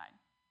 degrees outside.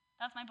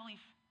 That's my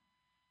belief.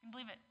 I can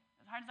believe it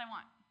as hard as I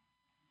want.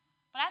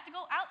 But I have to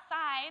go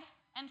outside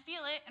and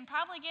feel it and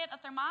probably get a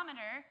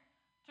thermometer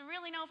to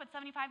really know if it's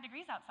 75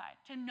 degrees outside,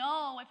 to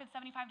know if it's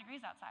 75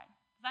 degrees outside.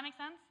 Does that make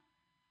sense?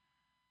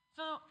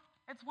 So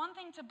it's one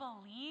thing to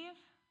believe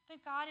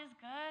that God is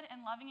good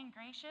and loving and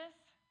gracious,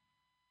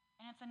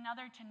 and it's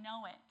another to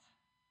know it.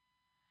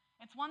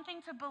 It's one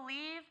thing to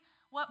believe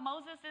what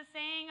Moses is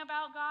saying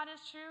about God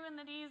is true and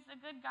that he's a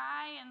good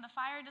guy and the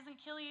fire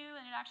doesn't kill you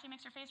and it actually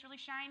makes your face really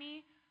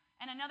shiny,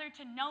 and another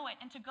to know it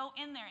and to go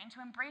in there and to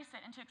embrace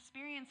it and to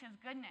experience his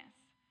goodness.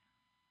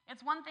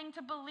 It's one thing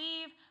to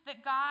believe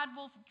that God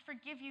will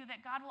forgive you,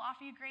 that God will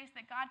offer you grace,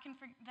 that God can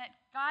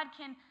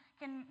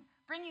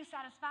bring you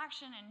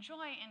satisfaction and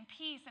joy and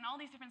peace and all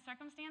these different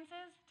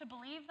circumstances. To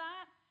believe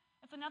that.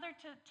 It's another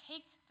to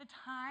take the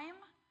time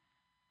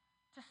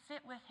to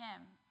sit with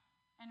him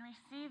and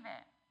receive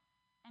it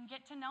and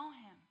get to know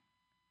him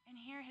and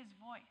hear his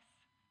voice.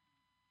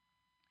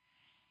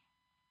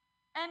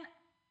 And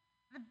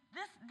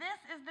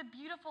this is the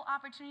beautiful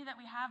opportunity that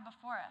we have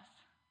before us.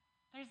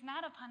 There's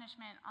not a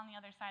punishment on the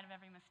other side of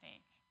every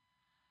mistake.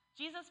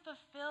 Jesus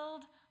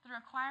fulfilled the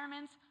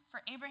requirements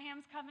for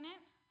Abraham's covenant,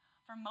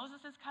 for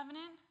Moses'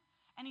 covenant,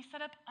 and he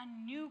set up a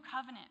new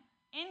covenant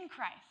in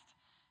Christ.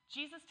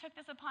 Jesus took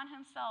this upon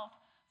himself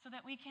so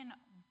that we can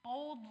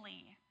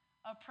boldly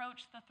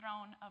approach the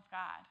throne of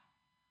God.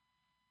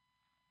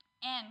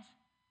 And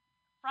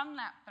from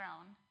that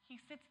throne,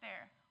 he sits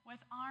there with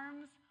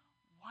arms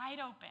wide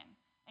open,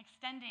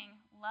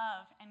 extending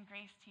love and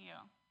grace to you.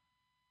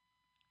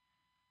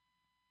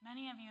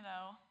 Many of you,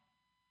 though,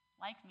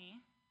 like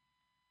me,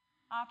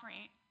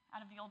 operate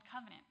out of the old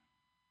covenant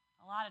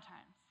a lot of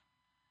times.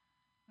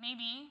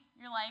 Maybe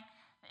you're like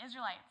the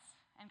Israelites,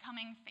 and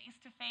coming face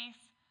to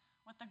face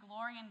with the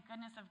glory and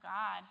goodness of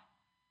God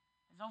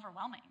is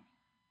overwhelming.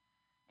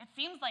 It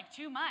seems like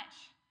too much.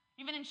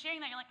 Even in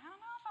sharing that, you're like, I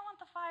don't know if I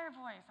want the fire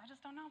voice. I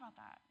just don't know about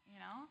that,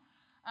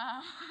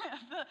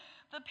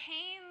 The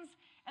pains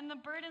and the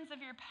burdens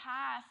of your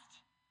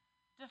past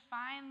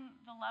define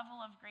the level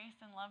of grace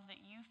and love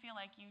that you feel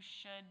like you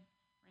should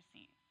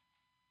receive.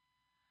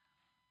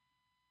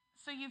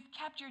 So you've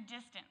kept your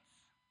distance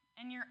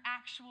in your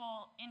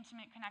actual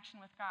intimate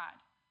connection with God.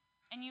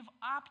 And you've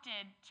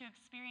opted to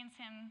experience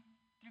him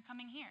through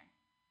coming here,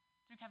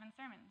 through Kevin's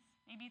sermons,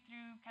 maybe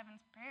through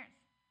Kevin's prayers.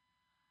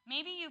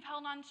 Maybe you've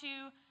held on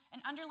to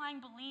an underlying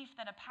belief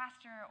that a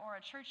pastor or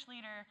a church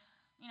leader,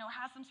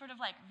 has some sort of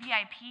like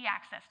VIP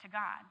access to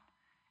God.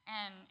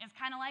 and is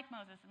kind of like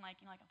Moses, and like,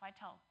 like if I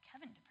tell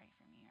Kevin to pray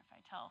for me, or if I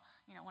tell,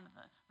 one of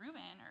the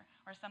Reuben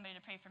or somebody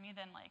to pray for me,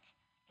 then like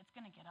it's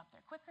gonna get up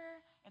there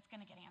quicker, it's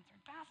gonna get answered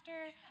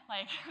faster.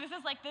 Like this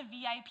is like the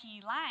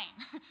VIP line,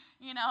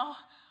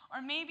 Or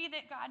maybe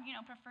that God,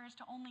 prefers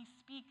to only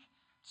speak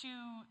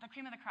to the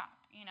cream of the crop.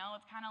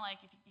 It's kind of like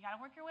if you got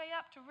to work your way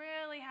up to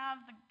really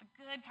have the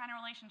good kind of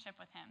relationship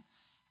with him,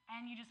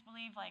 and you just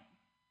believe like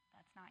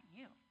that's not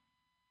you.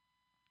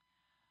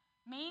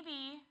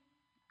 Maybe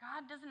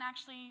God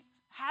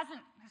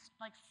hasn't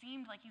like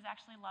seemed like he's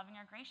actually loving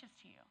or gracious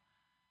to you.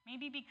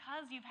 Maybe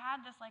because you've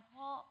had this like,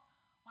 well,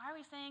 why are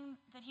we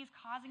saying that he's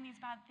causing these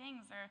bad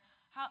things? Or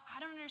I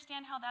don't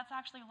understand how that's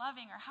actually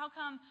loving. Or how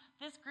come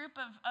this group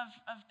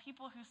of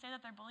people who say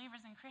that they're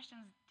believers and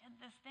Christians did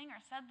this thing or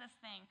said this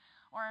thing?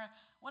 Or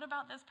what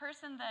about this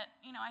person that,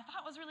 I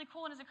thought was really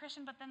cool and is a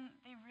Christian, but then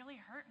they really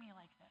hurt me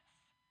like this?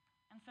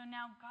 And so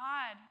now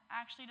God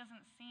actually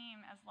doesn't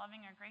seem as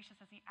loving or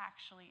gracious as he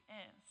actually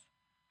is.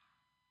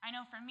 I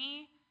know for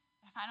me,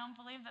 if I don't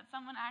believe that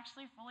someone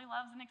actually fully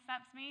loves and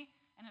accepts me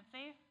and it's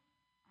safe,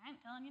 I ain't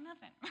telling you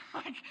nothing.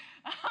 Like,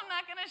 I'm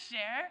not going to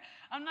share.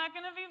 I'm not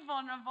going to be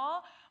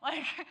vulnerable.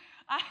 Like,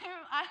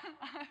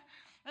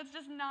 that's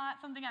just not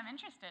something I'm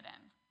interested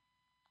in.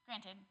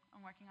 Granted,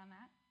 I'm working on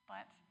that.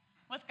 But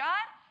with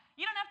God,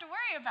 you don't have to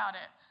worry about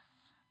it.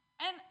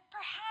 And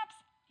perhaps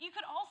you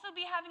could also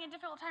be having a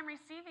difficult time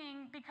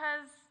receiving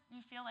because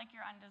you feel like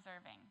you're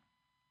undeserving.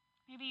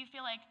 Maybe you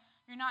feel like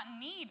you're not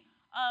in need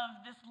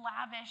of this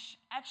lavish,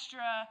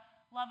 extra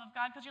love of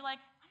God because you're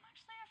like,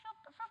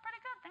 I feel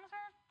pretty good. Things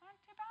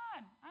aren't too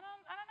bad. I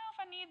don't know if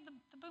I need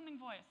the booming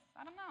voice.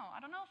 I don't know. I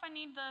don't know if I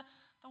need the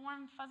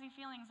warm, fuzzy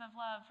feelings of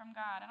love from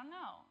God. I don't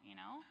know,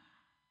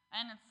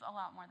 And it's a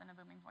lot more than a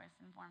booming voice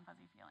and warm,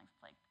 fuzzy feelings.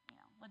 It's like,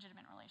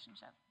 legitimate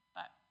relationship.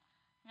 But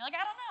you're like,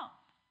 I don't know.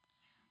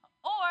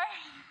 Or,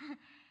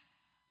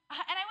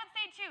 and I would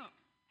say too,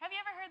 have you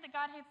ever heard that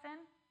God hates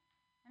sin?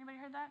 Anybody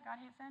heard that? God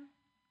hates sin?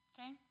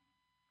 Okay.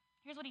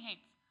 Here's what he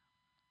hates.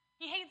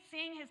 He hates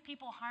seeing his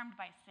people harmed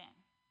by sin.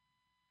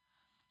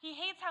 He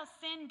hates how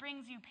sin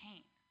brings you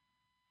pain.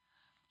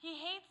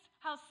 He hates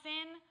how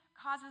sin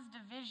causes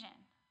division.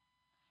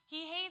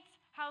 He hates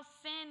how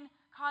sin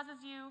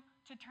causes you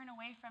to turn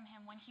away from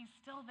him when he's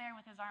still there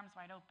with his arms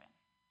wide open.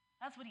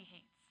 That's what he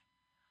hates.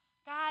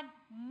 God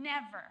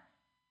never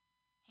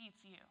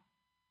hates you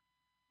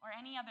or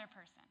any other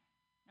person,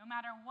 no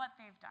matter what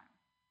they've done,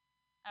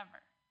 ever.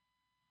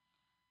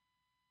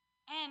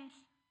 And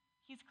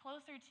he's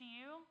closer to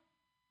you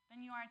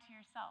than you are to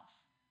yourself,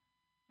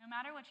 no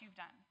matter what you've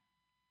done.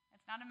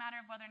 It's not a matter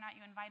of whether or not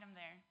you invite him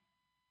there.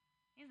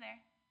 He's there.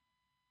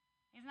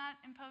 He's not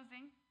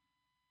imposing,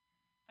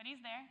 but he's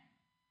there.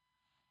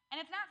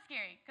 And it's not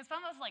scary, because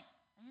some of us are like,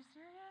 are you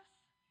serious?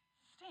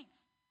 Stink.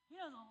 He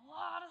knows a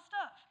lot of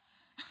stuff.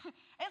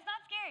 It's not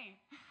scary.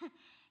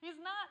 He's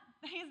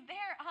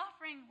there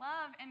offering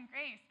love and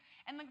grace.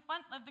 And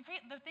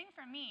the thing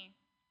for me,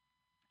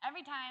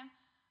 every time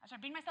I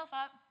start beating myself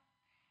up,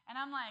 and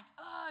I'm like,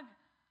 ugh,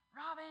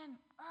 Robin,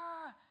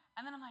 ugh.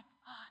 And then I'm like,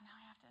 oh, now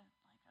I have to,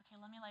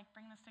 okay, let me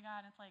bring this to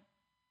God. And it's like,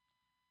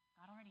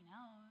 God already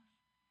knows.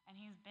 And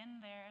he's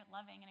been there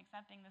loving and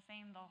accepting the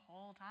same the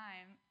whole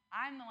time.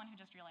 I'm the one who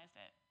just realized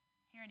it.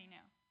 He already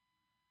knew.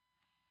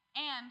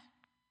 And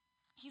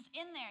he's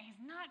in there. He's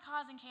not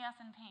causing chaos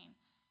and pain.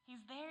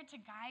 He's there to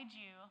guide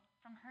you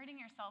from hurting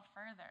yourself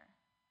further.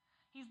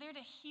 He's there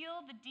to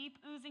heal the deep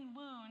oozing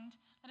wound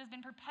that has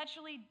been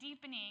perpetually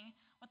deepening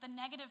with the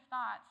negative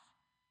thoughts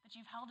that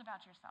you've held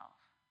about yourself.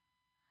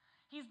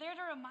 He's there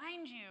to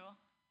remind you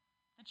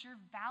that you're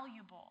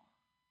valuable.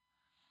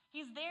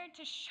 He's there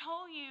to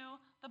show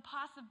you the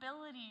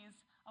possibilities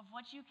of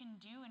what you can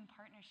do in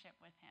partnership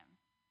with him.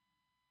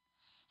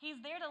 He's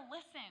there to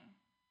listen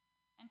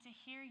and to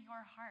hear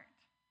your heart,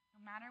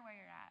 no matter where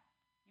you're at.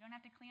 You don't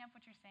have to clean up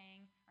what you're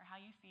saying or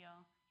how you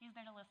feel. He's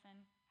there to listen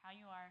how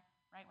you are,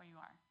 right where you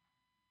are.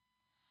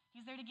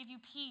 He's there to give you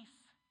peace.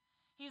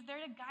 He's there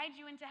to guide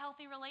you into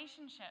healthy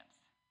relationships.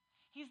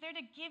 He's there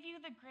to give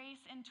you the grace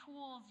and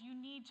tools you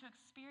need to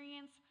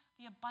experience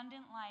the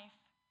abundant life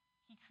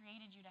he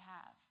created you to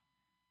have.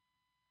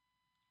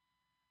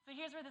 So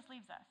here's where this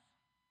leaves us.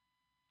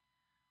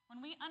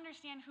 When we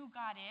understand who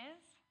God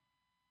is,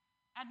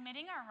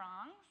 admitting our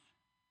wrongs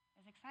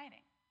is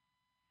exciting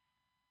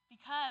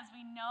because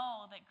we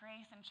know that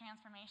grace and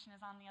transformation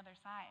is on the other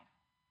side.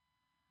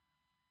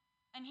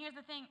 And here's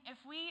the thing, if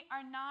we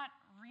are not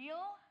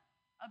real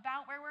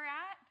about where we're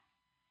at,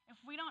 if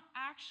we don't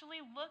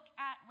actually look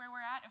at where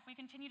we're at, if we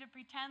continue to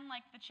pretend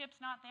like the chip's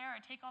not there or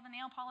take all the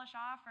nail polish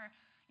off or,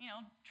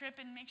 trip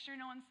and make sure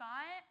no one saw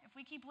it, if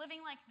we keep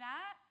living like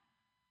that,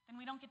 then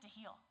we don't get to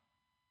heal.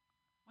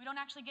 We don't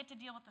actually get to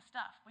deal with the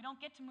stuff. We don't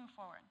get to move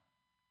forward.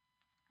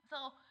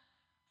 So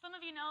some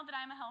of you know that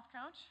I'm a health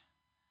coach,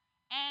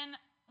 and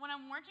when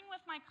I'm working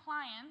with my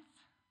clients,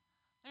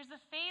 there's a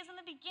phase in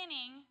the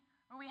beginning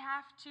where we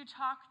have to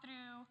talk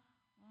through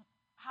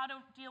how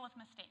to deal with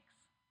mistakes.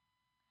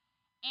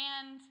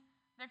 And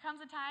there comes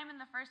a time in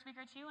the first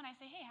week or two when I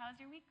say, hey, how's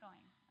your week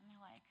going? And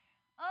they're like,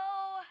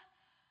 oh,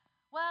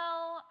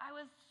 Well, I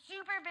was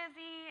super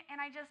busy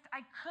and I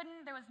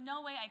couldn't, there was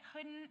no way I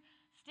couldn't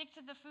stick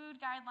to the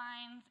food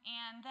guidelines.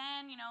 And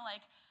then,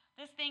 like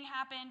this thing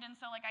happened. And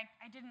so like I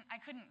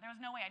couldn't, there was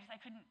no way, I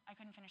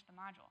couldn't finish the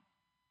module.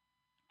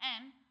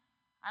 And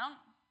I don't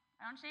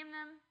shame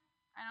them.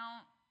 I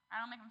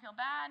don't make them feel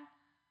bad.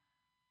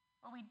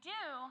 What we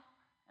do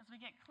is we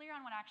get clear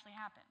on what actually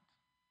happened.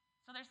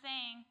 So they're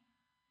saying,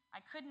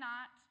 I could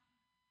not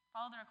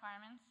follow the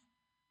requirements.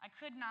 I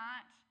could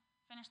not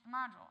finish the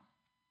module.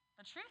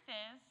 The truth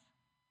is,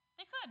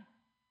 they could.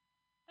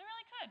 They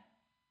really could.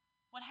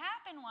 What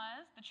happened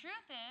was, the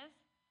truth is,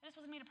 it just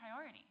wasn't made a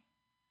priority.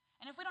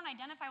 And if we don't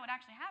identify what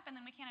actually happened,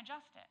 then we can't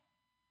adjust it.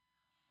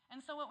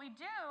 And so what we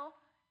do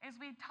is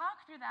we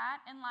talk through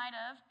that in light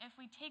of if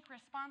we take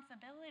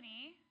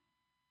responsibility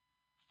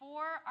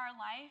for our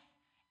life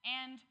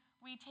and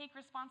we take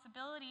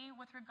responsibility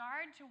with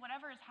regard to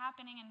whatever is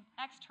happening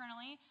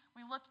externally,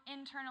 we look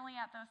internally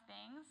at those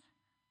things.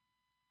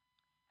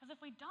 Because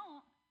if we don't,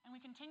 and we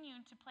continue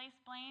to place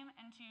blame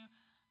and to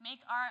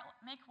make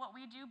what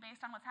we do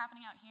based on what's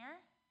happening out here,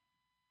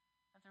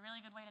 that's a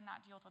really good way to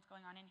not deal with what's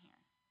going on in here.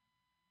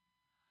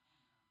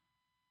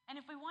 And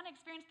if we want to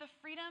experience the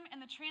freedom and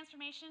the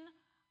transformation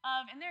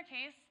of, in their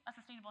case, a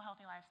sustainable,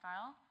 healthy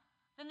lifestyle,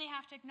 then they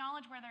have to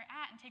acknowledge where they're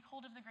at and take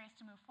hold of the grace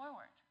to move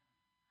forward.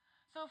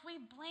 So if we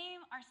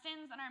blame our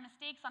sins and our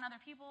mistakes on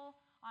other people,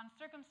 on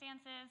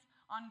circumstances,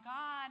 on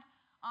God,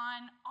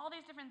 on all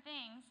these different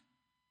things,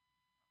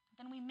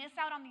 then we miss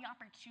out on the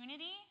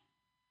opportunity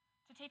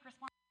to take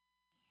responsibility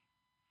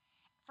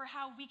for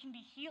how we can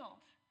be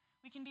healed,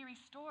 we can be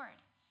restored,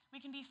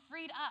 we can be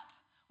freed up.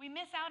 We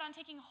miss out on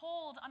taking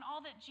hold on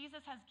all that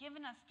Jesus has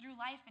given us through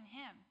life in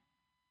him.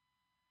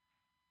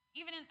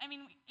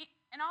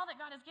 In all that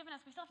God has given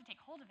us, we still have to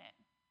take hold of it.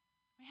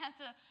 We have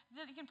to,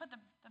 you can put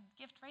the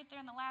gift right there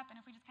in the lap, and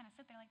if we just kind of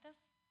sit there like this,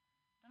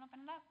 don't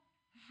open it up,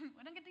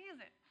 we don't get to use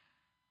it.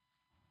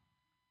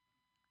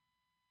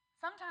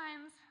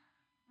 Sometimes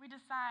we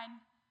decide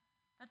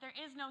that there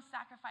is no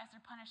sacrifice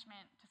or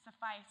punishment to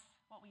suffice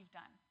what we've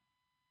done.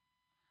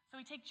 So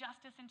we take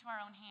justice into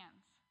our own hands,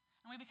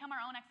 and we become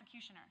our own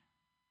executioner.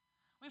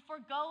 We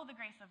forego the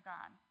grace of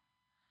God,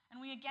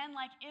 and we again,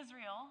 like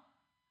Israel,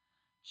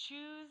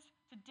 choose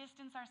to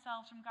distance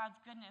ourselves from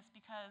God's goodness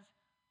because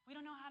we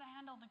don't know how to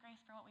handle the grace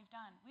for what we've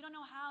done. We don't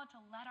know how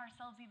to let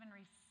ourselves even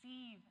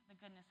receive the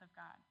goodness of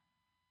God.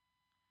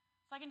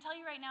 So I can tell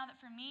you right now that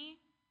for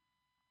me,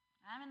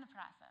 I'm in the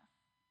process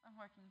of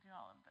working through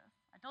all of this.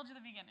 I told you at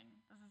the beginning,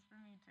 this is for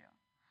me too.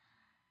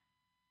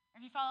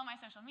 If you follow my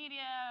social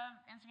media,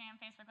 Instagram,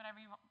 Facebook, whatever,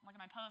 you look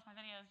at my posts, my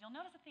videos, you'll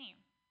notice a theme.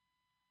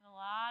 There's a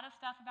lot of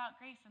stuff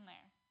about grace in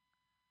there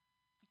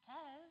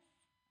because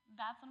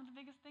that's one of the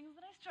biggest things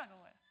that I struggle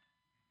with.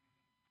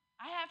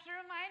 I have to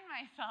remind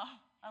myself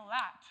a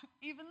lot.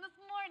 Even this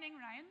morning,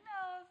 Ryan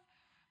knows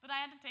that I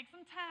had to take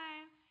some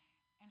time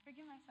and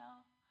forgive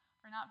myself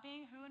for not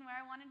being who and where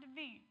I wanted to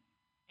be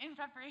in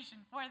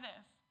preparation for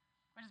this,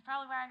 which is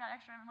probably why I got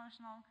extra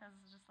emotional because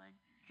it's just like,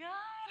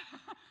 God,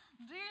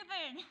 do your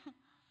thing.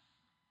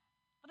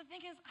 But the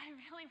thing is, I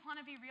really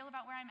want to be real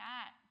about where I'm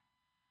at.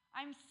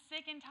 I'm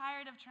sick and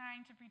tired of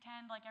trying to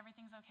pretend like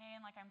everything's okay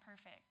and like I'm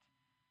perfect.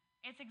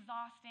 It's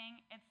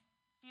exhausting. It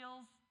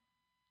feels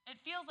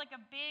like a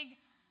big,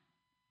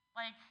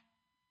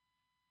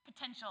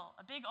 potential,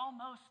 a big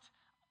almost.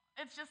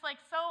 It's just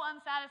like so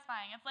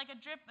unsatisfying. It's like a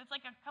drip, it's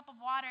like a cup of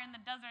water in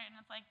the desert and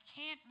it's like,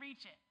 can't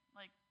reach it.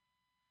 That's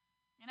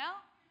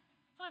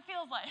what it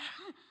feels like.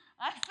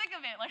 I'm sick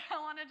of it. I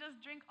want to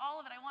just drink all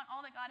of it. I want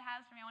all that God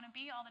has for me. I want to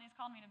be all that he's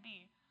called me to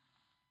be.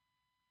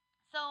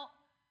 So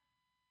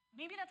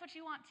maybe that's what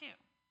you want too.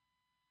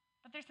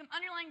 But there's some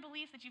underlying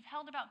beliefs that you've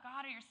held about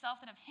God or yourself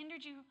that have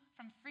hindered you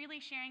from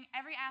freely sharing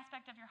every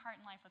aspect of your heart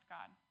and life with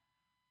God.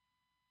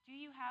 Do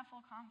you have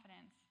full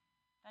confidence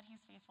that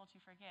he's faithful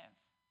to forgive?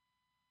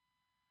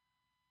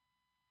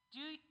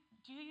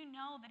 Do you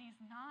know that he's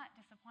not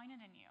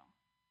disappointed in you?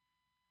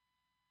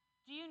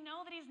 Do you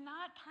know that he's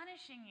not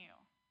punishing you?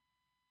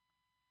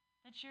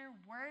 That you're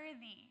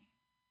worthy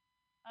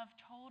of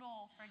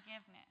total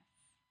forgiveness?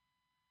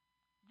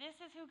 This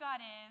is who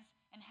God is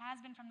and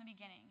has been from the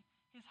beginning.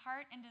 His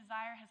heart and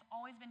desire has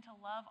always been to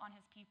love on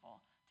his people,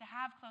 to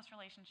have close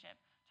relationship,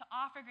 to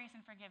offer grace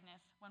and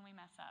forgiveness when we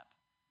mess up.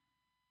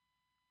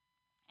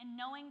 And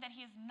knowing that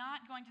he is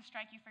not going to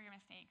strike you for your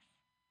mistakes.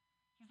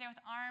 He's there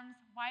with arms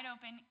wide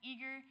open,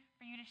 eager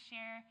for you to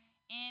share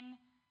in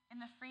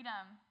the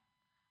freedom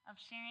of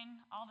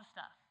sharing all the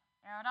stuff.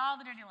 Air out all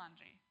the dirty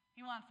laundry.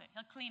 He wants it.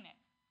 He'll clean it.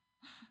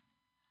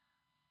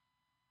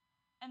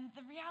 And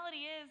the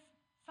reality is,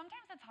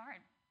 sometimes that's hard.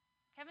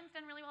 Kevin's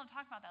done really well to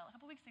talk about that a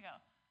couple weeks ago.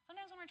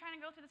 Sometimes when we're trying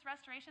to go through this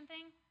restoration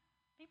thing,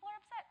 people are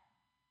upset.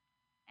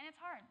 And it's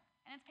hard.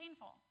 And it's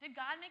painful. Did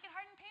God make it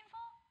hard and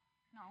painful?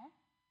 No.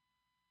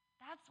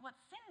 That's what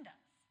sin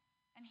does.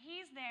 And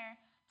he's there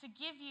to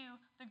give you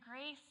the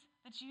grace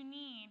that you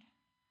need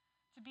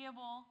to be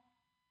able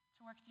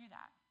to work through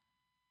that.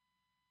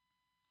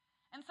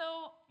 And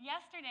so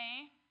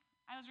yesterday,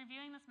 I was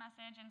reviewing this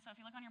message, and so if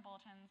you look on your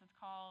bulletins, it's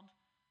called,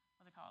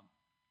 what's it called?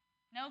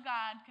 Know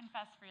God,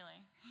 confess freely.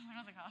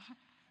 What was it called?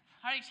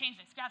 I already changed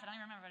it. Scratch it. I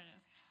don't even remember what it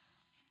is.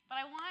 But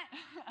I want,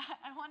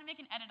 I want to make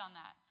an edit on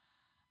that.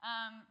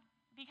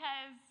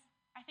 Because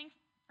I think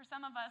for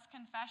some of us,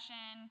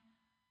 confession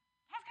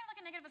has kind of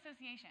like a negative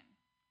association.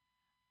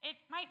 It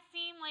might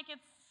seem like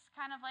it's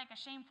kind of like a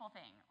shameful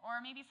thing.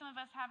 Or maybe some of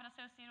us have it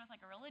associated with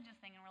like a religious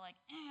thing, and we're like,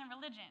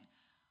 religion.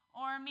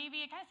 Or maybe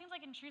it kind of seems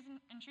like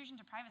intrusion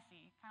to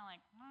privacy. Kind of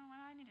like, well, what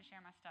do I need to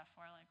share my stuff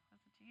for? Like,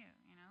 what's it to you?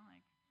 You know,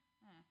 like,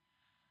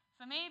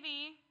 So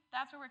maybe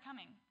that's where we're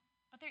coming.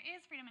 But there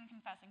is freedom in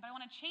confessing. But I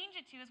want to change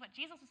it to is what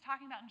Jesus was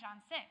talking about in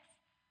John 6,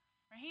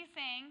 where he's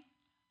saying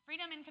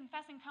freedom in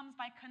confessing comes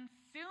by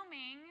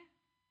consuming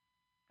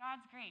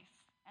God's grace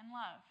and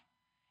love.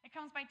 It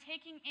comes by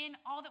taking in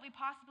all that we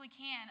possibly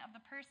can of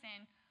the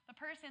person,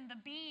 the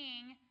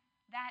being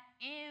that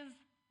is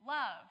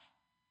love.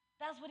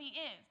 That's what he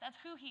is. That's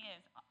who he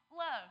is.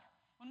 Love.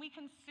 When we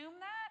consume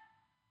that,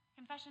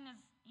 confession is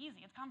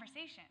easy. It's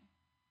conversation.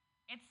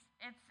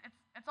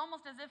 It's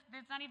almost as if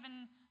it's not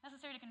even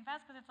necessary to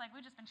confess because it's like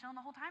we've just been chilling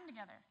the whole time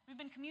together. We've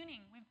been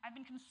communing. I've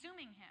been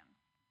consuming him.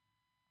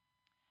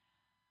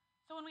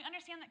 So when we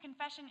understand that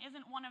confession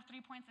isn't one of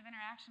 3 points of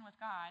interaction with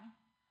God,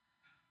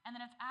 and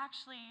that it's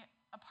actually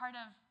a part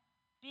of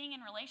being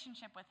in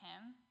relationship with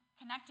him,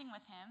 connecting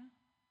with him,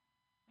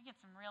 we get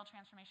some real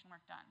transformation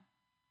work done.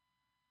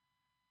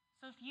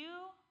 So if you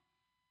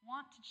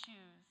want to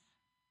choose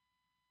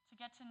to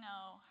get to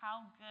know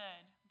how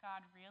good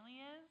God really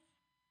is,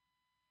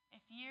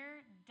 if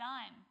you're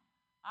done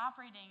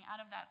operating out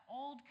of that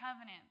old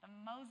covenant, the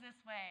Moses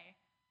way,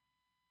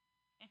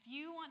 if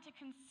you want to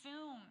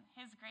consume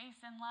his grace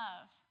and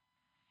love,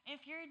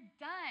 if you're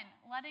done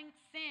letting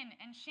sin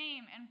and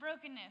shame and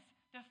brokenness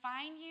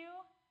define you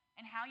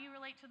and how you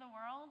relate to the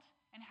world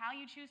and how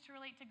you choose to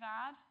relate to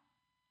God,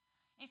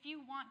 if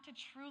you want to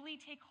truly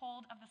take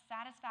hold of the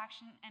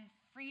satisfaction and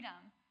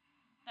freedom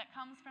that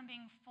comes from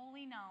being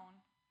fully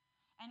known,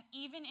 and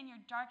even in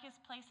your darkest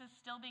places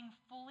still being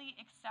fully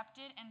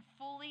accepted and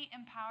fully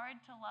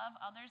empowered to love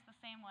others the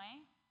same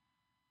way,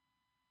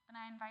 then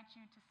I invite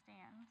you to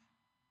stand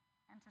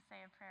and to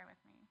say a prayer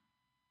with me.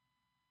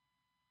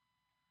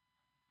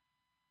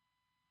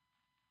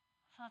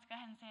 So let's go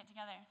ahead and say it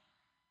together.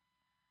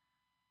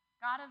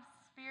 God of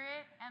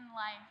spirit and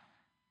life,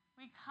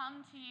 we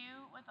come to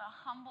you with a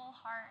humble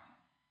heart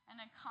and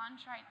a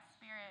contrite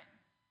spirit,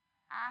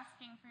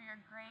 asking for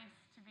your grace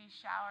to be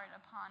showered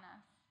upon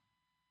us.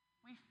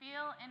 We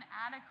feel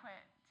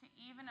inadequate to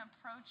even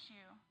approach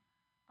you,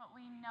 but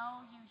we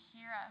know you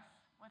hear us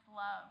with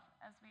love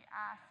as we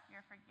ask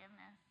your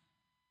forgiveness.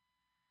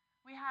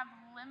 We have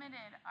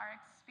limited our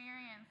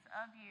experience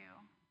of you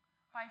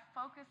by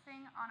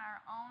focusing on our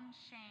own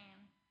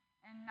shame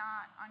and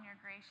not on your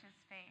gracious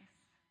face.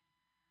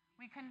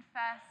 We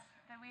confess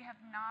that we have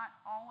not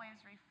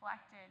always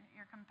reflected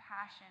your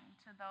compassion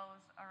to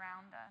those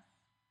around us.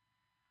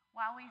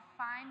 While we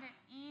find it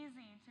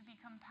easy to be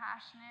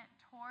compassionate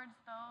towards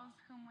those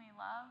whom we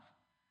love,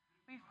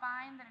 we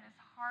find that it is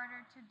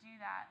harder to do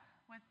that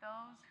with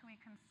those who we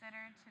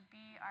consider to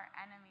be our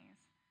enemies,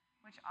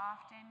 which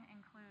often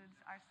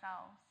includes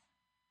ourselves.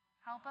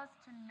 Help us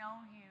to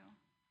know you.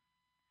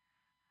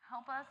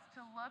 Help us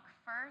to look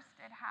first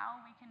at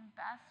how we can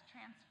best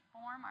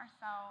transform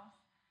ourselves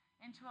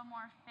into a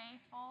more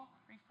faithful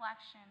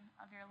reflection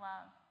of your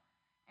love,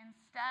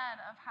 instead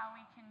of how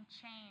we can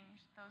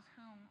change those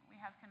whom we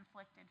have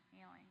conflicted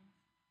feelings.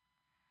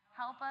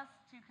 Help us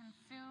to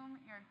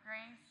consume your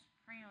grace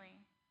freely.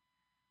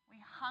 We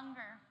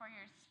hunger for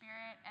your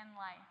spirit and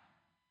life.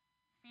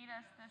 Feed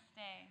us this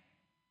day.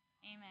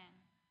 Amen.